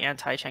 or to be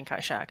anti-Chiang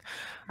Kai-shek.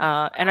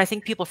 And I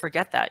think people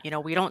forget that. You know,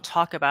 we don't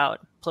talk about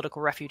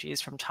political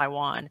refugees from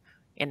Taiwan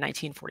in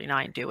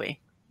 1949, do we?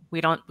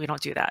 We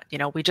don't do that. You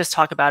know, we just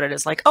talk about it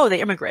as like, oh, they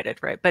immigrated,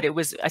 right? But it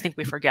was, I think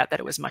we forget that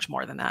it was much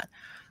more than that.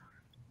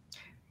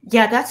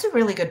 Yeah, that's a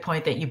really good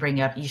point that you bring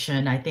up,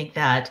 Ishan. I think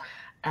that,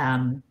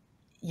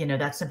 you know,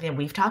 that's something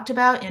we've talked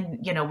about in,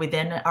 you know,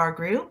 within our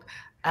group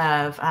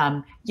of,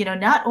 you know,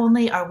 not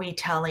only are we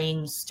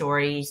telling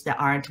stories that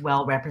aren't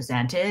well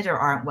represented or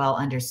aren't well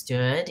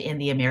understood in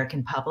the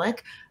American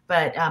public,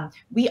 but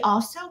we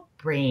also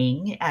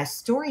bring, as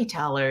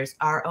storytellers,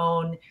 our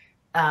own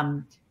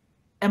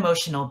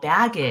emotional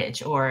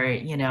baggage, or,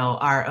 you know,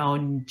 our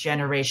own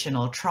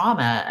generational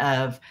trauma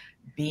of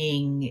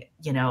being,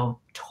 you know,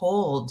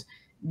 told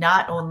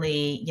not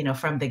only, you know,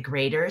 from the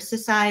greater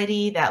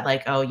society that,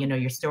 like, oh, you know,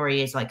 your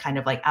story is like kind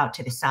of like out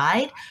to the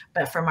side,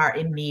 but from our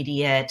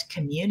immediate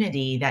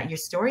community that your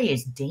story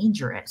is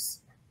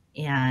dangerous.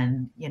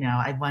 And, you know,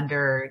 I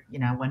wonder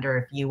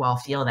if you all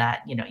feel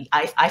that. You know,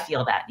 I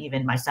feel that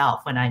even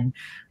myself when I'm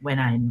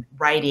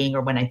writing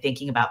or when I'm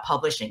thinking about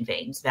publishing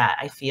things, that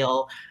I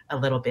feel a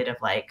little bit of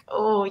like,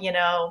 oh, you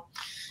know,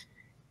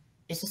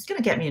 is this going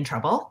to get me in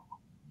trouble?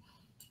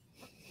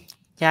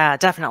 Yeah,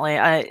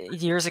 definitely.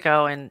 Years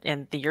ago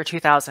in the year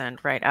 2000,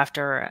 right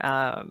after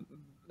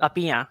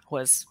Abia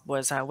was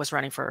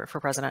running for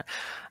president,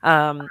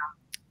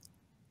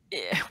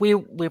 we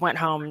went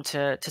home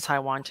to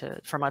Taiwan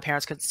for my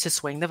parents to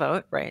swing the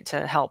vote, right,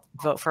 to help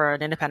vote for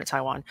an independent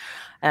Taiwan.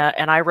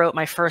 And I wrote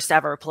my first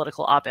ever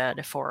political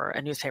op-ed for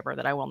a newspaper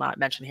that I will not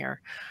mention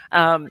here.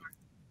 And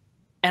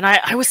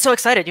I was so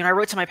excited. You know, I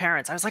wrote to my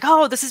parents. I was like,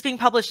 oh, this is being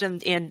published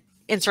in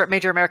insert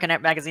major American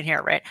magazine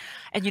here, right?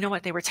 And you know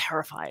what? They were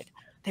terrified.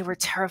 They were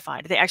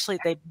terrified.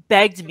 They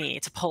begged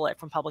me to pull it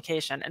from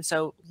publication. And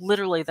so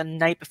literally the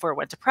night before it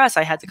went to press,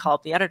 I had to call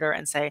up the editor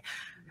and say,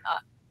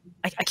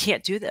 I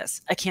can't do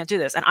this. I can't do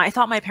this. And I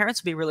thought my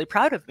parents would be really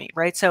proud of me,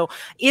 right? So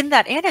in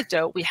that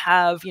anecdote, we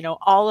have, you know,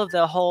 all of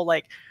the whole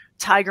like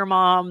Tiger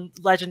Mom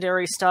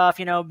legendary stuff,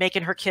 you know,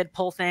 making her kid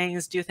pull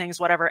things, do things,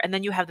 whatever. And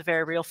then you have the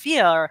very real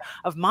fear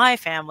of my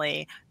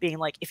family being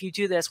like, if you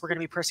do this, we're going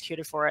to be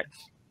persecuted for it.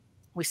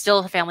 We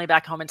still have a family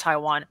back home in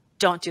Taiwan.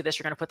 Don't do this.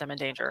 You're going to put them in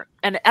danger.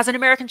 And as an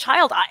American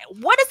child,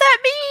 what does that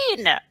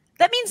mean?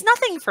 That means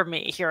nothing for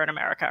me here in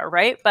America,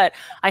 right? But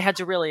I had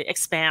to really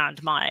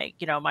expand my,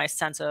 you know, my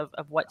sense of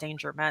what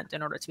danger meant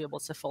in order to be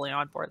able to fully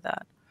onboard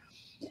that.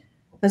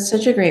 That's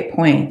such a great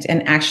point.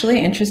 And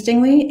actually,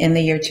 interestingly, in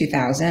the year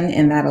 2000,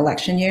 in that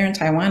election year in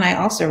Taiwan, I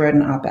also wrote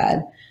an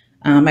op-ed,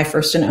 my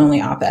first and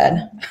only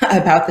op-ed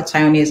about the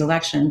Taiwanese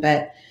election.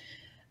 But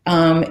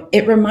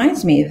it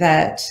reminds me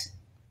that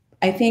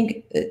I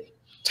think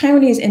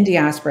Taiwanese in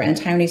diaspora and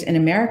Taiwanese in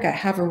America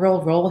have a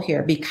real role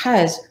here,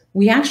 because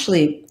we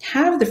actually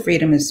have the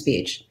freedom of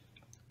speech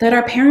that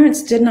our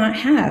parents did not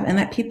have and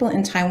that people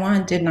in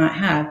Taiwan did not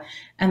have.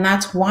 And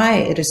that's why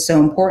it is so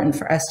important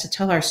for us to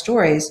tell our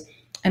stories.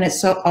 And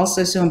it's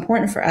also so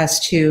important for us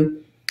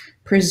to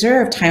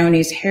preserve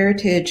Taiwanese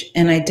heritage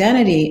and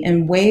identity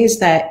in ways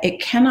that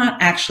it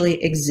cannot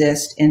actually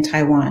exist in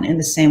Taiwan in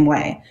the same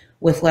way,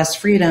 with less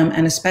freedom,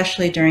 and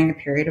especially during a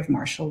period of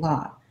martial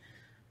law.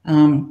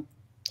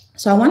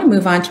 So I want to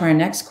move on to our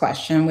next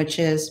question, which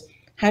is,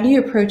 how do you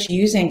approach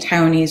using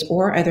Taiwanese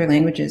or other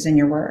languages in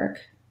your work?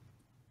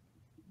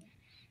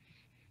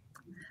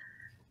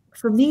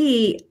 For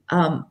me,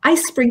 I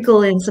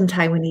sprinkle in some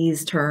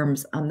Taiwanese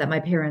terms that my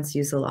parents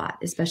use a lot,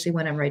 especially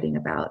when I'm writing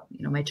about,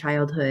 you know, my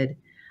childhood,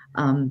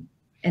 and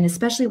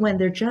especially when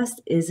there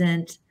just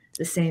isn't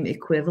the same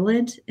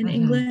equivalent in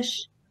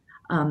English.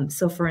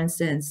 So, for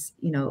instance,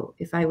 you know,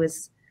 if I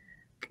was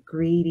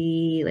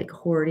greedy, like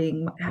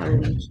hoarding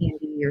Halloween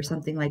candy or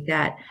something like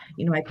that.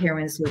 You know, my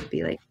parents would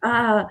be like,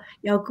 ah,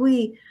 yao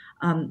gui,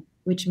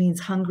 which means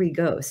hungry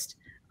ghost.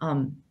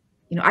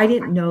 You know, I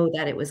didn't know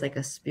that it was like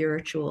a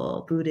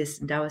spiritual Buddhist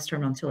and Taoist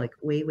term until like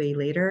way, way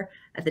later.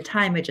 At the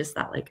time, I just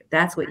thought like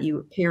that's what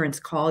you parents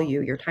call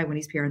you, your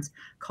Taiwanese parents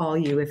call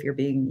you if you're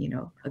being, you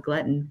know, a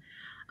glutton.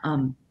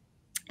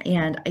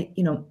 And I,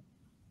 you know,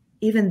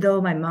 even though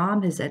my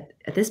mom has at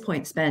this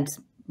point spent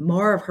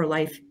more of her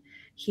life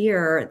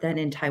here than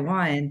in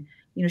Taiwan,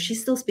 you know, she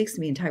still speaks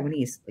to me in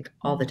Taiwanese like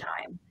all the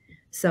time.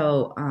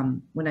 So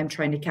when I'm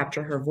trying to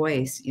capture her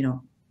voice, you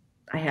know,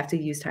 I have to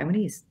use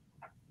Taiwanese.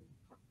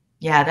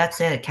 Yeah, that's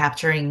it.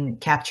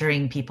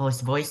 Capturing people's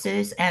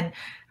voices. And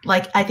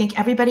like, I think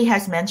everybody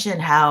has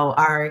mentioned how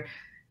our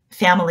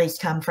families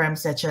come from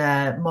such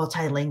a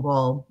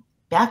multilingual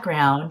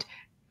background.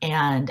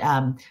 And,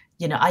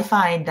 you know, I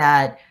find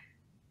that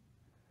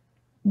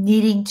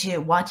wanting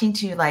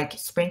to like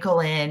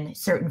sprinkle in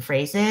certain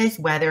phrases,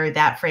 whether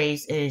that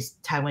phrase is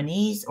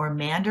Taiwanese or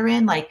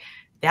Mandarin, like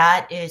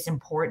that is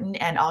important.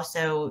 And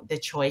also the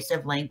choice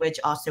of language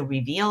also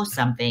reveals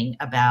something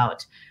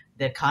about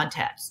the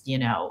context, you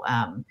know,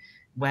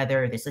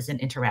 whether this is an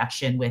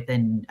interaction with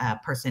a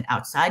person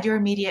outside your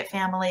immediate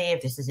family,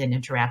 if this is an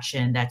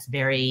interaction that's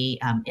very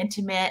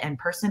intimate and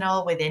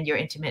personal within your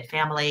intimate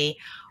family,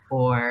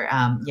 or,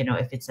 you know,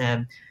 if it's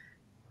a,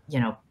 you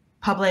know,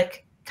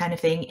 public kind of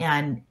thing,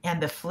 and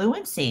the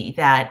fluency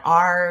that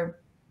our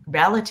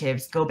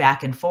relatives go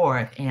back and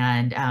forth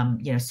and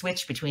you know,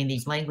 switch between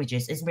these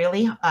languages is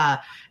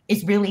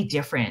really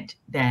different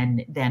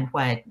than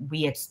what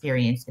we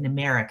experience in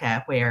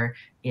America, where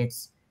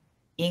it's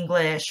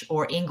English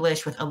or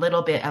English with a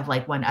little bit of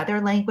like one other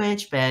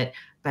language, but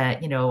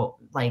you know,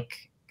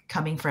 like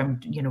coming from,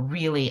 you know,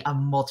 really a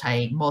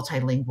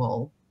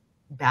multilingual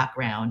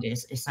background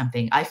is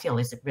something I feel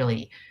is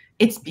really,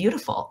 it's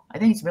beautiful. I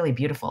think it's really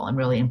beautiful and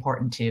really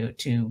important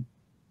to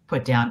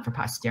put down for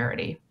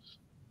posterity.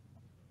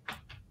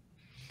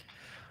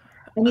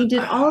 I mean,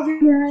 did all of your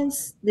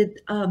parents,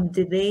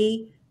 did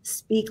they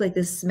speak like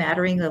this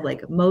smattering of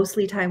like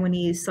mostly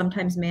Taiwanese,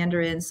 sometimes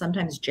Mandarin,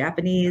 sometimes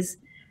Japanese,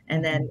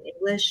 and then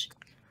English?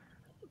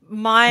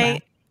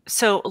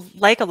 So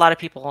like a lot of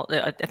people,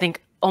 I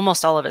think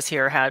almost all of us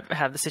here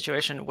have the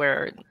situation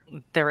where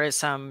there is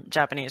some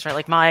Japanese, right?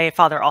 Like my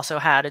father also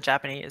had a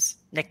Japanese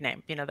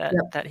nickname, you know,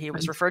 that he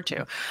was referred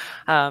to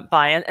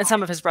by, and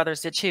some of his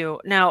brothers did too.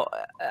 Now,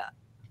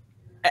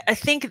 I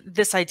think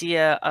this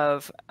idea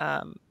of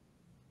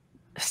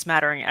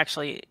smattering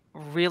actually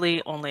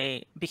really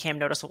only became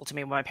noticeable to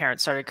me when my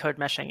parents started code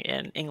meshing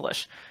in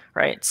English,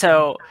 right?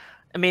 So,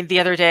 I mean, the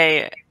other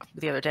day,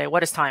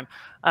 what is time?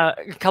 A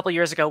couple of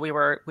years ago, we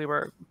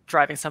were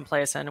driving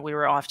someplace and we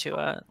were off to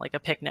a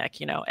picnic,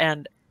 you know,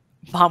 and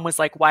Mom was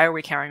like, "Why are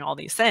we carrying all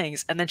these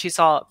things?" And then she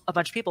saw a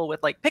bunch of people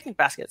with like picnic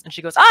baskets, and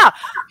she goes, "Ah,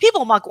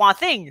 people mak gua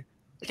thing."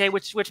 Okay,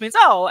 which means,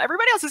 oh,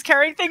 everybody else is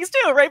carrying things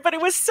too, right? But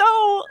it was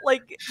so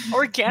like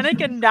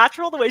organic and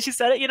natural the way she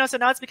said it, you know. So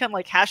now it's become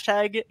like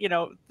hashtag, you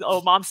know,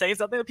 oh, Mom saying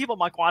something, people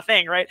mak gua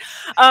thing, right?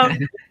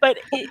 But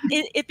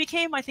it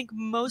became, I think,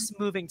 most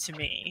moving to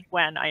me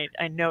when I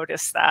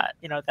noticed that,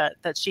 you know,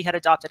 that she had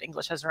adopted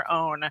English as her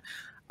own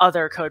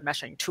other code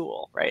meshing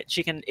tool, right?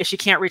 She can, if she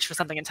can't reach for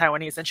something in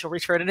Taiwanese, then she'll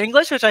reach for it in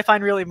English, which I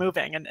find really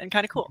moving and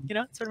kind of cool, you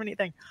know, sort of a neat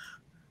thing.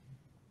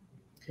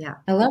 Yeah,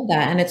 I love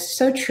that. And it's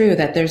so true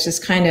that there's this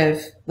kind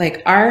of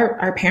like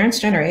our parents'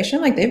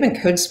 generation, like they've been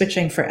code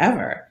switching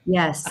forever.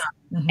 yes.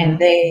 And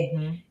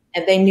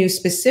they knew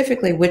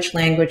specifically which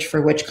language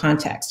for which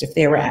context. If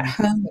they were at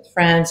home with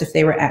friends, if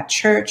they were at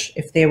church,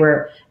 if they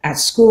were at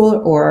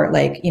school, or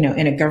like, you know,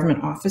 in a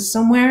government office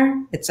somewhere,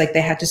 it's like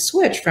they had to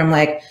switch from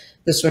like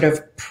the sort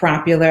of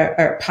proper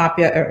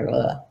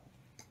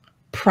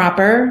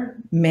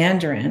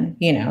Mandarin,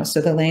 you know,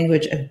 so the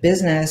language of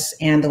business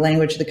and the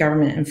language the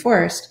government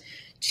enforced,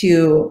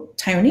 to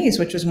Taiwanese,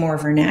 which was more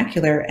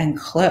vernacular and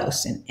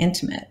close and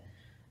intimate.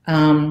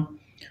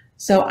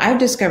 So I've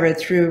discovered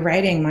through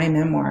writing my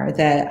memoir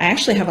that I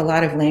actually have a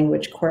lot of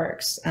language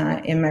quirks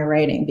in my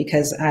writing,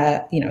 because,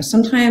 you know,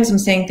 sometimes I'm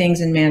saying things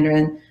in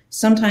Mandarin,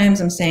 sometimes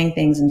I'm saying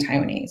things in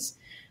Taiwanese.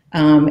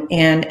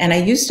 And I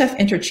use stuff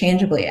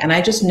interchangeably. And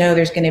I just know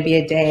there's going to be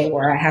a day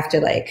where I have to,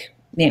 like,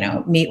 you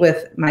know, meet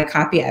with my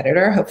copy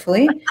editor,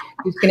 hopefully,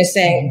 who's going to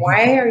say,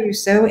 "Why are you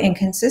so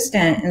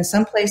inconsistent? In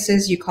some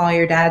places you call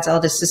your dad's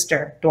eldest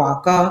sister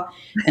Duako,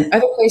 and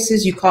other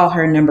places you call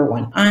her number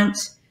one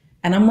aunt."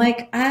 And I'm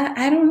like,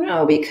 I don't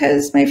know,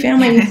 because my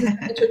family uses it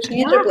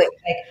interchangeably.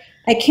 Like,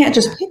 I can't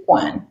just pick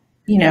one,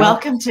 you know.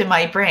 Welcome to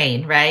my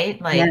brain,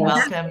 right? Like,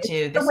 welcome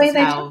to, this is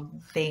how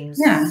things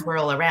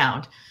swirl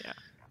around. Yeah.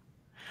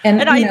 And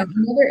you know,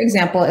 another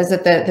example is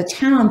that the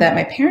town that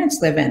my parents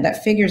live in,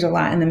 that figures a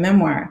lot in the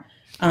memoir,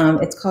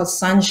 it's called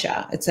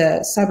Sansha. It's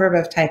a suburb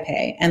of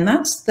Taipei, and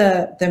that's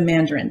the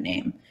Mandarin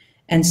name.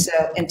 And so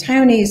in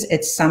Taiwanese,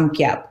 it's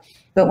Samgyep.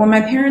 But when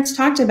my parents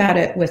talked about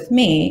it with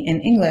me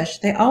in English,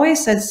 they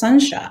always said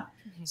Sansha.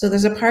 So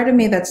there's a part of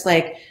me that's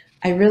like,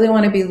 I really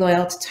want to be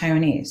loyal to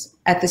Taiwanese.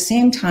 At the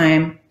same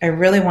time, I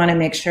really want to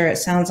make sure it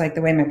sounds like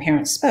the way my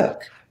parents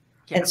spoke.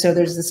 Yeah. And so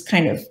there's this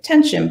kind of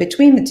tension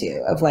between the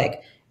two of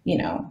like,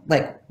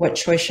 like what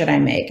choice should I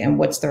make and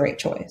what's the right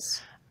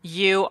choice?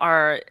 You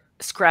are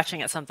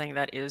scratching at something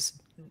that is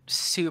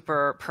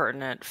super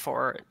pertinent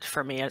for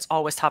me. It's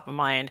always top of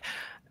mind.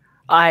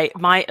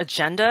 My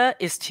agenda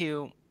is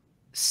to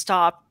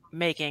stop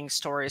making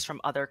stories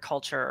from other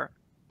culture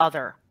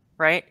other,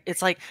 right?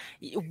 It's like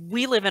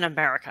we live in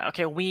America.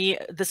 Okay,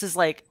 this is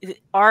like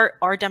our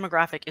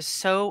demographic is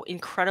so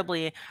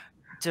incredibly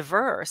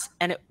diverse,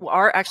 and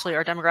our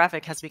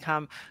demographic has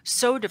become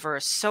so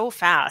diverse so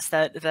fast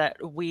that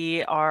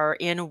we are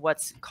in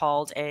what's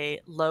called a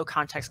low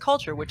context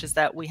culture, which is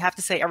that we have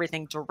to say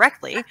everything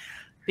directly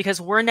because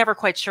we're never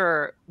quite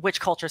sure which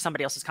culture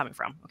somebody else is coming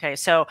from. Okay,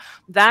 so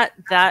that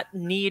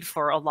need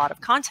for a lot of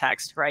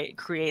context, right,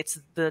 creates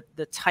the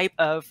type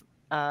of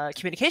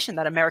communication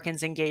that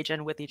Americans engage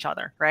in with each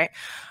other, right?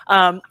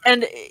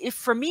 And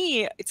for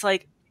me, it's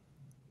like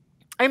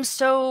I'm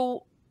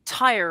so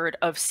tired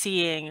of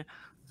seeing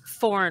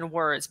foreign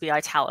words be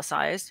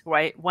italicized,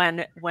 right?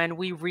 When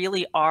we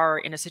really are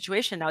in a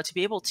situation now to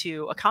be able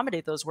to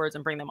accommodate those words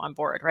and bring them on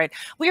board, right?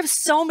 We have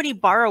so many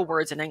borrow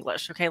words in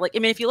English, okay? Like, I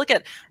mean, if you look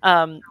at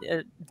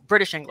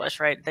British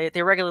English, right?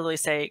 They regularly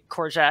say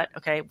courgette,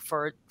 okay,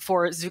 for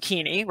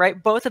zucchini,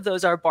 right? Both of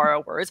those are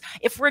borrow words.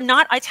 If we're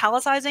not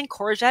italicizing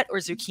courgette or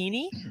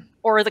zucchini,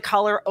 or the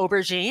color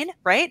aubergine,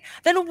 right?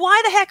 Then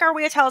why the heck are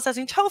we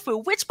italicizing tofu?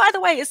 Which, by the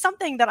way, is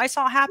something that I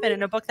saw happen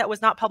in a book that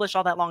was not published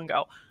all that long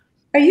ago.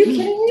 Are you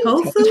kidding me?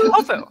 Tofu?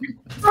 Tofu.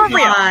 For real.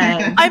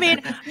 I mean,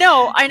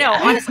 no, I know,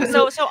 honestly.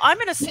 So I'm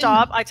going to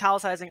stop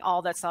italicizing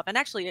all that stuff. And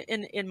actually,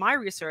 in my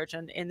research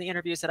and in the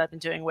interviews that I've been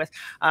doing with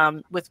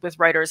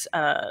writers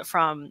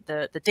from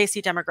the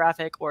Desi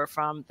demographic or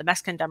from the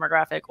Mexican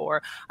demographic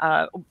or,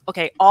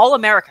 all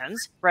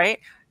Americans, right?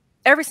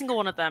 Every single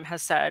one of them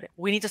has said,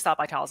 we need to stop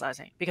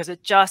italicizing because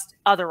it just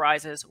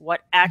otherizes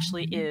what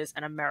actually is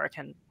an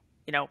American,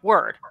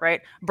 word,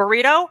 right?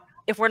 Burrito,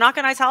 if we're not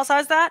going to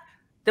italicize that,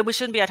 then we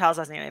shouldn't be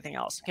italicizing anything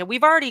else. Okay,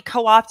 we've already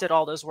co-opted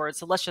all those words,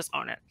 so let's just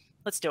own it.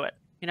 Let's do it,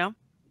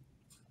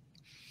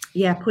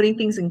 Yeah, putting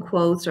things in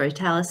quotes or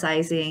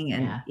italicizing,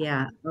 and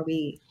are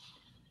we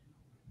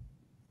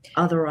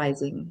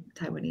otherizing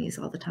Taiwanese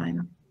all the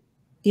time?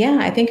 Yeah,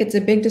 I think it's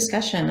a big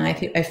discussion.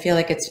 I feel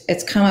like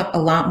it's come up a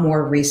lot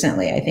more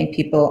recently. I think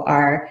people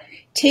are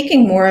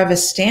taking more of a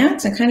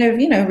stance and kind of,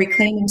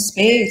 reclaiming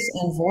space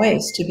and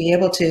voice to be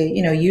able to,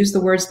 use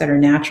the words that are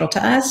natural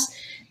to us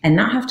and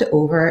not have to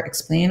over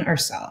explain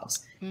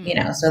ourselves.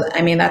 So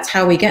I mean, that's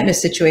how we get into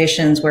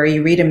situations where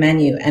you read a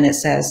menu and it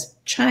says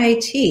chai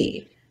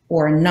tea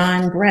or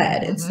naan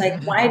bread. It's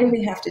like, why do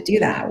we have to do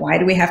that? Why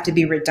do we have to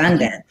be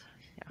redundant?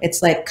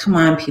 It's like, come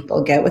on,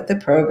 people, get with the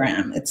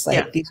program. It's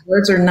like these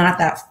words are not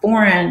that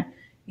foreign.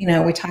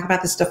 We talk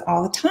about this stuff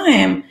all the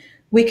time.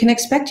 We can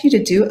expect you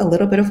to do a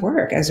little bit of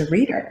work as a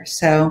reader.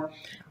 So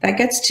that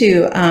gets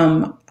to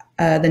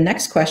the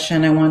next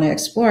question I want to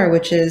explore,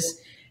 which is,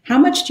 how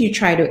much do you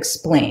try to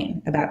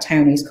explain about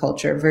Taiwanese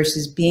culture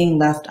versus being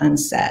left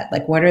unsaid?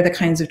 Like, what are the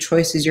kinds of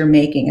choices you're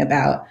making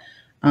about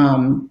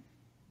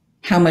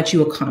how much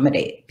you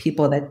accommodate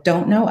people that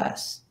don't know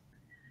us?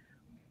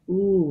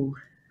 Ooh.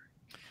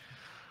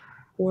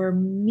 For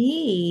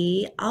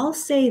me, I'll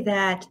say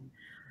that,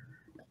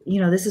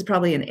 this is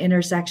probably an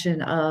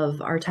intersection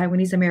of our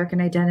Taiwanese American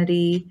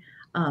identity,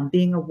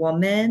 being a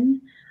woman,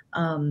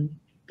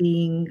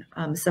 being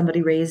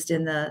somebody raised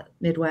in the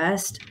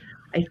Midwest.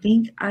 I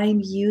think I'm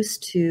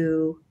used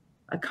to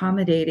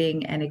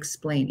accommodating and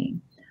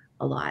explaining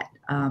a lot.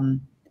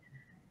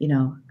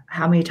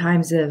 How many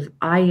times have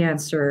I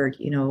answered,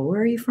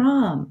 where are you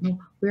from?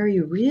 Where are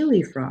you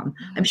really from?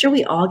 I'm sure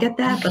we all get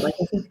that, but like,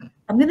 I think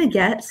I'm going to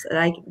guess that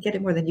I get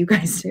it more than you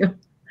guys do,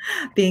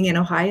 being in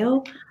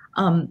Ohio.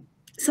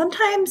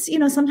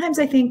 Sometimes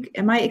I think,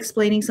 am I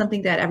explaining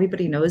something that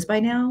everybody knows by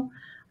now?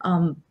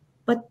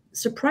 But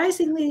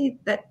surprisingly,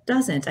 that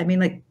doesn't. I mean,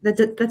 like,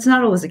 that's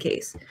not always the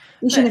case.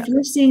 Yishan, if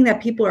you're seeing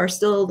that people are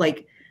still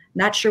like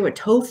not sure what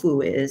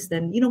tofu is,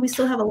 then we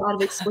still have a lot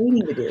of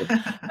explaining to do.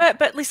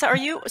 But Lisa,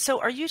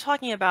 are you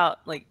talking about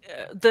like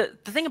the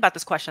thing about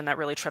this question that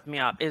really tripped me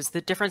up is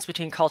the difference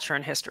between culture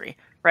and history,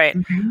 right?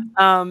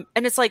 And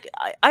it's like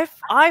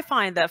I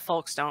find that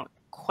folks don't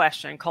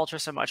question culture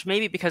so much,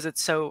 maybe because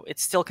it's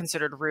still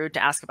considered rude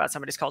to ask about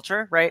somebody's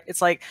culture, right?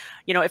 It's like,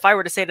 if I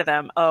were to say to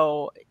them,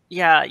 oh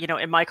yeah,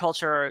 in my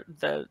culture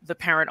the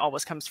parent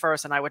always comes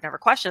first and I would never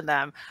question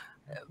them,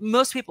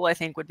 most people I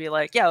think would be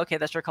like, yeah, okay,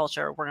 that's your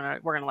culture, we're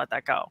gonna let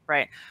that go,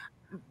 right?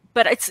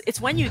 But it's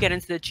when you get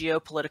into the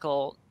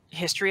geopolitical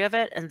history of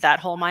it and that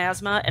whole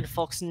miasma and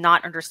folks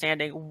not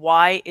understanding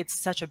why it's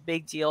such a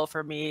big deal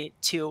for me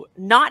to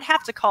not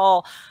have to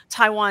call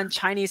Taiwan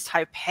Chinese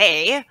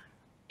Taipei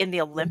in the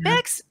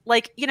Olympics.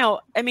 Like,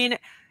 I mean,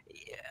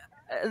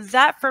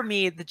 that for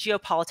me, the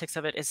geopolitics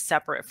of it is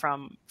separate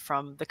from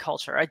the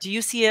culture. Do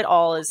you see it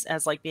all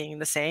as like being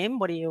the same?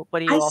 What do you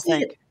all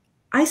think?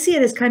 I see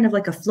it as kind of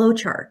like a flow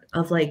chart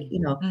of like,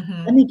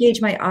 Mm-hmm. let me gauge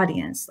my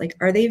audience. Like,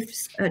 are they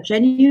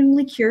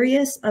genuinely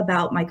curious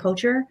about my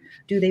culture?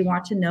 Do they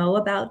want to know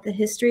about the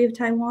history of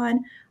Taiwan?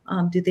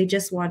 Do they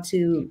just want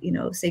to,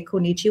 say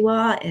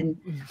konnichiwa and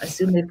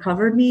assume they've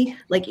covered me?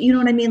 Like, you know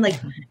what I mean? Like,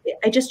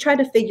 I just try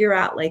to figure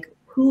out like,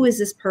 who is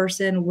this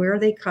person? Where are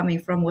they coming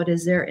from? What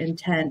is their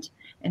intent?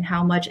 And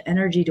how much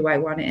energy do I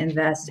want to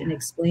invest in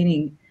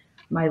explaining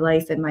my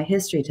life and my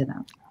history to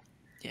them?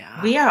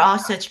 Yeah. We are all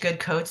such good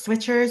code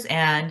switchers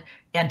and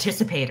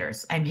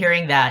anticipators. I'm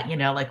hearing that,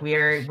 like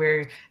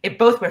it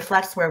both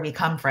reflects where we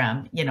come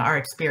from, our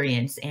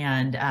experience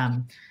and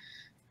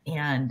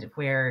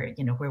where,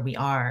 where we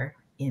are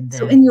in the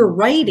So in your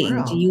writing,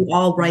 world. do you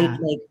all write Yeah.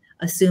 like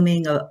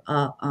assuming like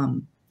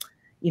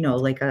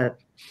a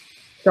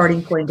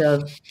starting point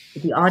of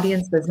the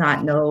audience does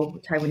not know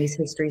Taiwanese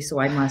history, so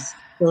I must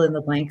fill in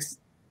the blanks?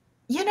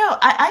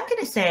 I'm going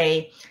to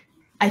say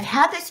I've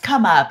had this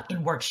come up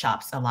in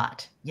workshops a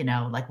lot.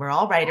 Like we're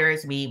all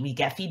writers, we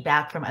get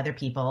feedback from other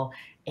people.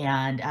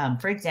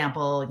 And for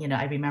example,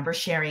 I remember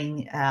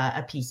sharing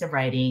a piece of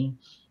writing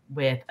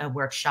with a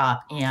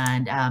workshop,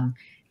 and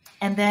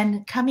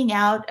then coming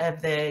out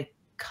of the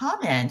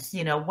comments,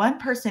 one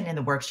person in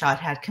the workshop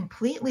had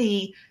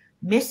completely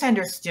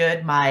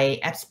misunderstood my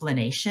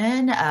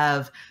explanation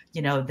of,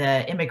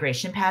 the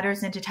immigration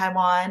patterns into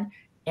Taiwan,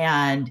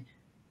 and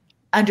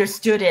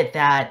understood it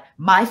that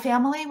my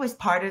family was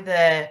part of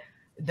the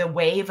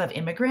wave of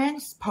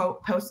immigrants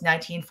post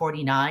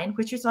 1949,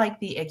 which is like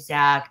the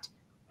exact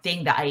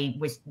thing that I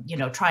was,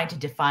 trying to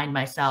define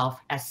myself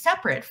as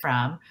separate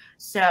from.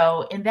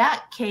 So in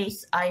that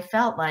case, I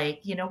felt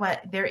like,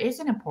 what, there is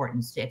an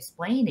importance to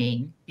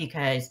explaining,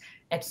 because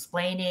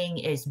explaining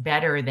is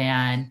better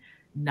than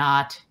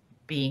not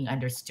being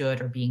understood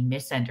or being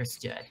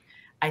misunderstood.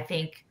 I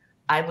think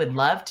I would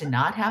love to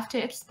not have to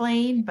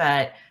explain,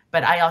 but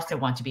I also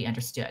want to be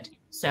understood.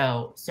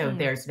 So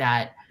there's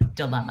that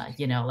dilemma,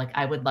 like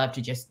I would love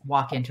to just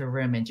walk into a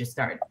room and just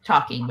start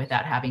talking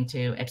without having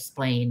to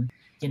explain,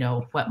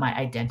 what my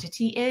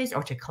identity is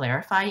or to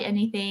clarify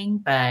anything.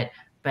 But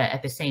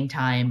at the same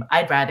time,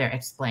 I'd rather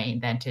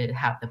explain than to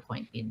have the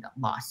point being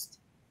lost.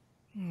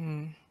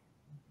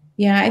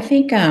 Yeah, I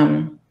think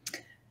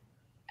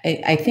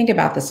I think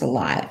about this a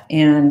lot,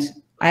 and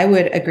I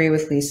would agree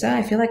with Lisa.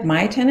 I feel like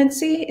my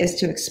tendency is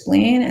to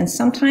explain and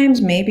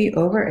sometimes maybe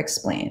over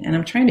explain, and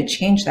I'm trying to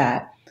change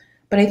that.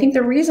 But I think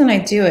the reason I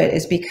do it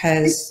is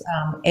because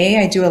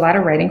I do a lot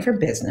of writing for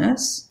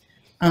business,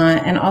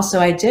 and also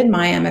I did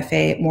my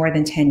MFA more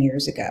than 10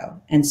 years ago,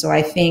 and so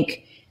I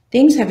think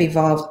things have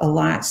evolved a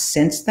lot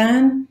since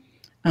then.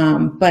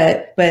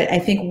 But I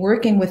think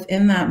working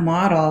within that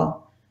model,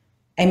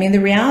 I mean,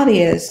 the reality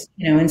is,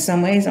 in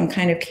some ways, I'm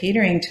kind of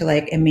catering to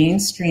like a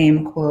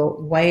mainstream, quote,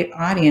 white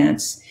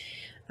audience.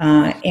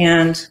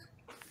 And,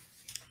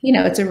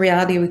 it's a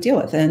reality we deal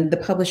with. And the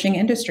publishing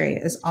industry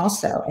is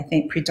also, I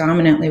think,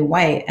 predominantly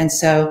white. And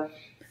so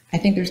I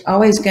think there's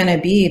always going to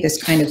be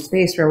this kind of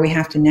space where we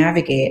have to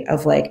navigate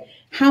of like,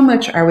 how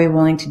much are we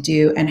willing to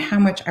do and how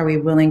much are we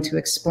willing to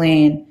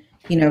explain,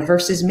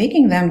 versus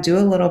making them do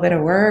a little bit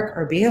of work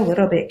or be a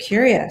little bit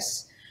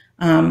curious.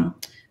 But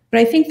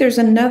I think there's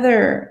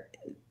another,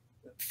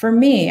 for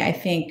me, I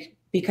think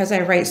because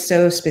I write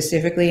so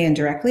specifically and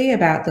directly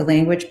about the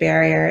language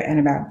barrier and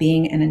about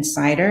being an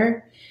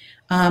insider,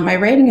 my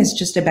writing is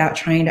just about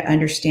trying to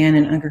understand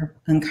and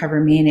uncover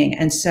meaning.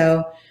 And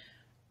so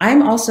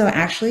I'm also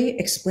actually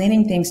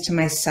explaining things to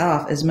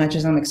myself as much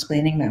as I'm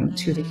explaining them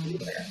to the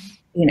reader.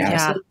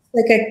 So it's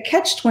like a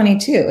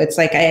catch-22. It's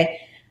like I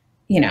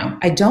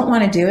don't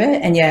want to do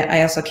it, and yet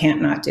I also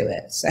can't not do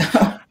it. So.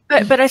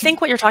 But I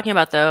think what you're talking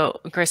about, though,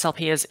 Grace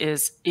LP, is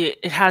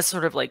it has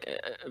sort of like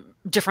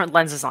different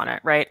lenses on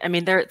it, right? I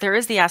mean, there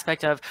is the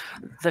aspect of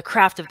the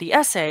craft of the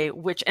essay,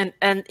 which and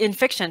in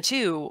fiction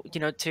too,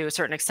 to a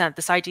certain extent,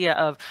 this idea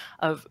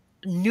of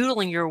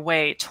noodling your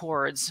way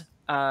towards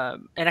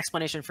an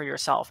explanation for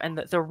yourself, and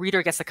the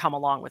reader gets to come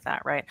along with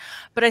that, right?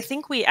 But I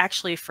think we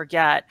actually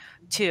forget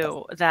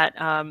too that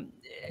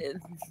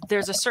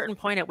there's a certain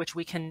point at which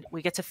we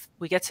get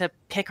to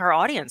pick our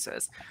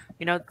audiences.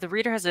 The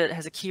reader has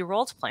a key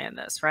role to play in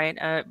this, right?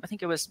 I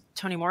think it was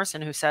Toni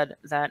Morrison who said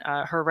that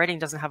her writing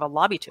doesn't have a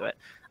lobby to it.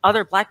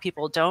 Other Black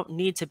people don't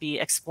need to be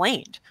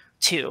explained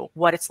to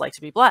what it's like to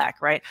be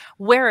Black, right?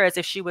 Whereas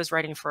if she was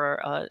writing for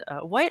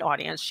a white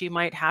audience, she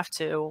might have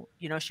to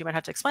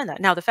explain that.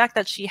 Now, the fact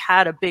that she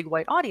had a big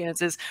white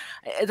audience it's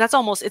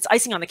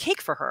icing on the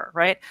cake for her,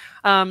 right?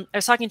 I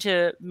was talking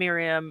to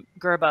Miriam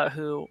Gerba,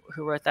 who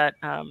wrote that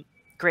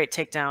great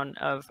takedown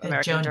of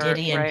American Dirt,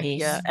 right?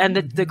 Piece. Yeah, and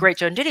the great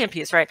Joan Didion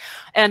piece, right?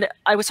 And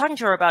I was talking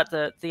to her about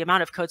the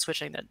amount of code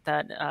switching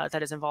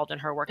that is involved in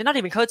her work, and not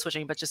even code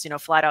switching, but just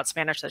flat out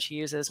Spanish that she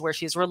uses, where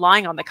she's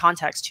relying on the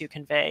context to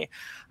convey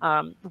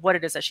what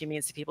it is that she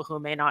means to people who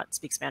may not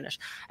speak Spanish.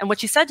 And what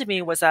she said to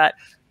me was that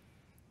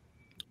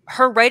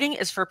her writing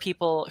is for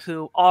people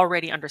who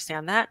already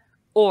understand that,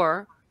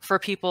 or for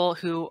people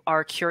who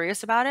are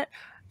curious about it.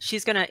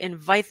 She's going to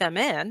invite them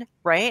in,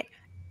 right?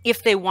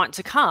 if they want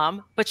to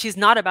come, but she's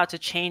not about to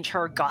change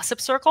her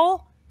gossip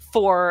circle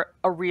for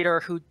a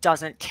reader who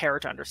doesn't care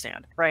to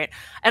understand, right?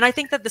 And I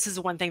think that this is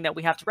one thing that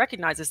we have to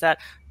recognize is that,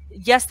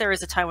 yes, there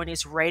is a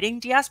Taiwanese writing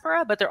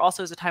diaspora, but there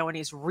also is a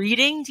Taiwanese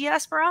reading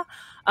diaspora.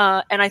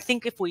 And I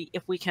think if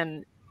we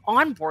can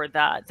onboard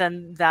that,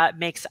 then that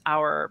makes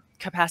our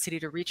capacity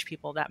to reach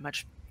people that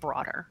much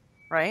broader,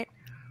 right?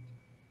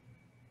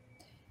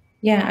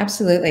 Yeah,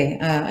 absolutely.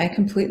 I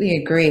completely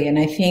agree. And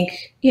I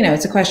think,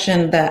 it's a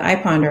question that I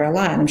ponder a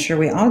lot, and I'm sure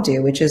we all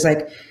do, which is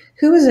like,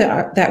 who is it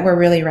that we're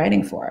really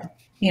writing for?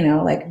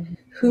 Like,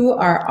 who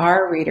are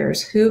our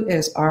readers? Who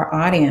is our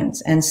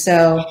audience? And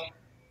so,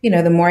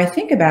 the more I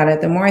think about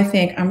it, the more I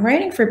think I'm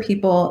writing for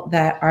people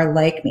that are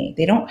like me.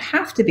 They don't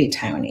have to be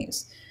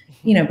Taiwanese,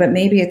 but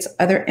maybe it's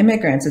other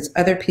immigrants, it's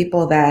other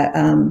people that,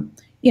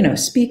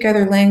 speak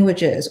other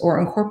languages or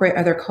incorporate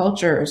other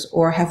cultures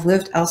or have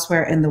lived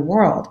elsewhere in the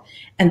world.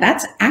 And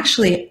that's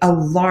actually a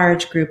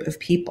large group of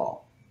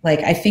people.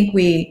 Like, I think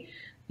we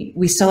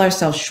sell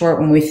ourselves short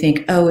when we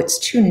think, oh, it's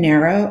too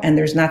narrow and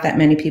there's not that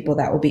many people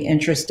that will be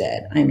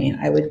interested. I mean,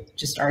 I would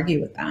just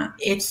argue with that.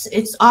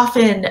 It's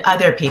often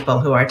other people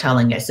who are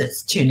telling us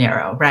it's too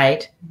narrow,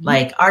 right? Mm-hmm.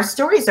 Like, our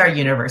stories are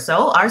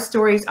universal. Our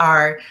stories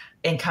are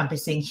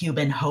encompassing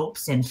human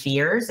hopes and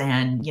fears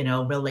and,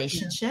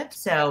 relationships.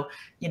 So,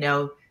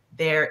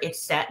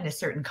 it's set in a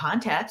certain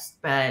context,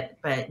 but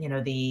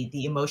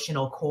the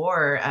emotional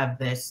core of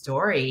the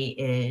story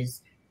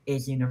is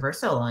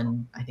universal.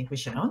 And I think we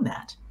should own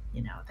that,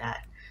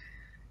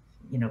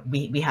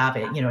 we have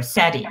it, a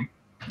setting,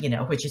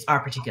 which is our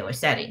particular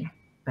setting,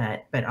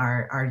 but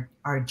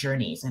our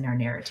journeys and our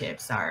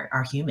narratives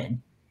are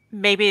human.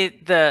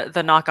 Maybe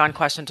the knock-on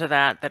question to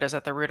that is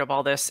at the root of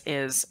all this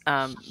is,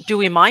 do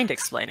we mind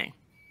explaining?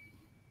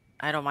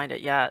 I don't mind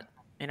it yet.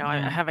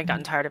 I haven't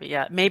gotten tired of it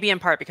yet. Maybe in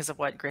part because of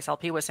what Grace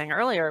LP was saying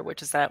earlier,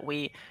 which is that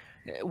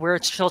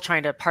we're still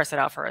trying to parse it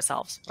out for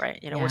ourselves, right?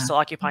 We're still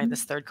occupying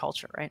this third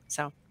culture, right?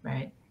 So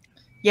right.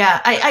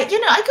 Yeah, I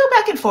go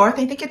back and forth.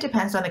 I think it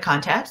depends on the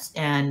context,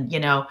 and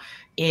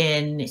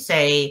in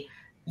say,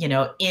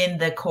 in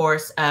the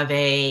course of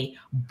a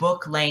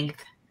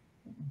book-length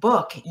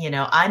book,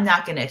 I'm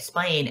not going to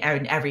explain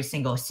in every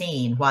single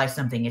scene why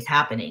something is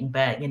happening,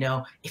 but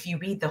if you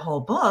read the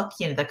whole book,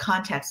 the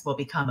context will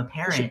become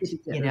apparent.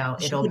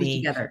 It'll be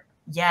together.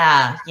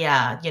 Yeah.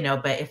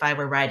 But if I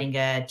were writing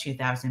a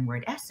 2,000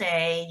 word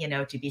essay,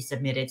 to be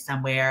submitted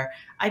somewhere,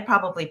 I'd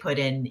probably put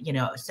in,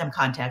 some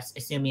context,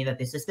 assuming that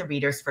this is the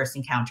reader's first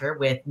encounter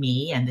with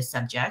me and the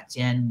subject,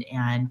 and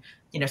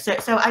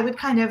so I would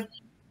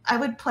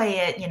play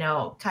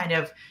it, kind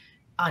of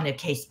on a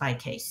case by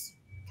case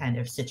kind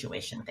of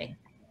situation thing.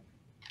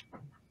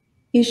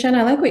 Yishen,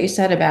 I like what you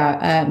said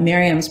about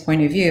Miriam's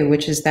point of view,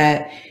 which is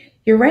that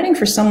you're writing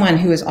for someone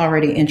who is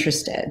already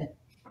interested,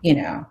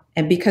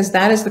 and because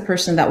that is the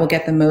person that will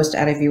get the most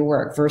out of your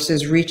work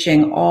versus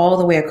reaching all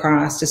the way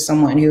across to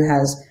someone who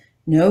has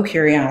no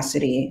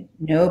curiosity,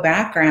 no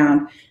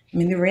background. I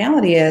mean, the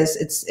reality is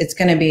it's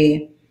going to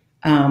be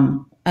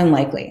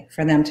unlikely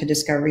for them to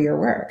discover your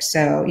work.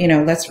 So,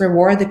 let's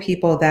reward the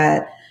people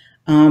that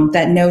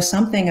know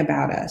something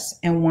about us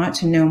and want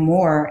to know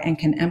more and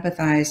can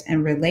empathize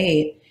and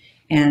relate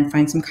and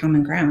find some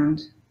common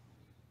ground.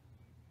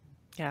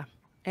 Yeah,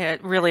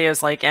 it really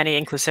is like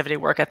any inclusivity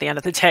work at the end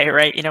of the day,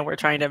 right? We're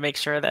trying to make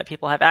sure that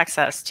people have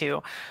access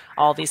to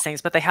all these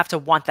things, but they have to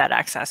want that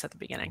access at the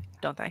beginning,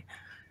 don't they?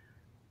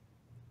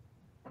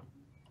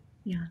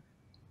 Yeah.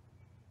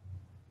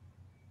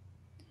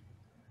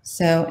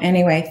 So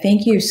anyway,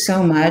 thank you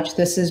so much.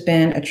 This has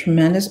been a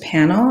tremendous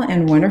panel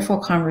and wonderful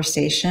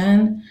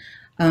conversation.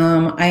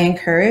 I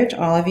encourage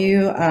all of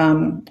you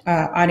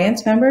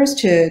audience members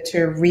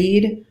to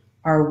read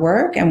our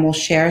work, and we'll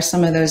share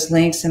some of those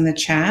links in the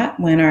chat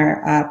when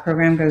our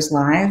program goes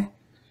live.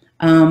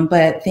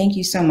 But thank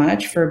you so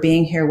much for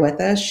being here with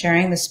us,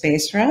 sharing the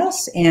space for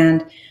us,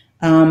 and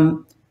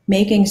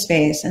making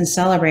space and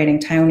celebrating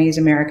Taiwanese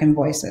American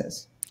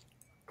voices.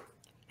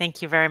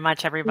 Thank you very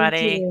much,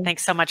 everybody.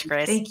 Thanks so much,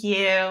 Grace. Thank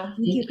you. Thank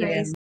you, Grace.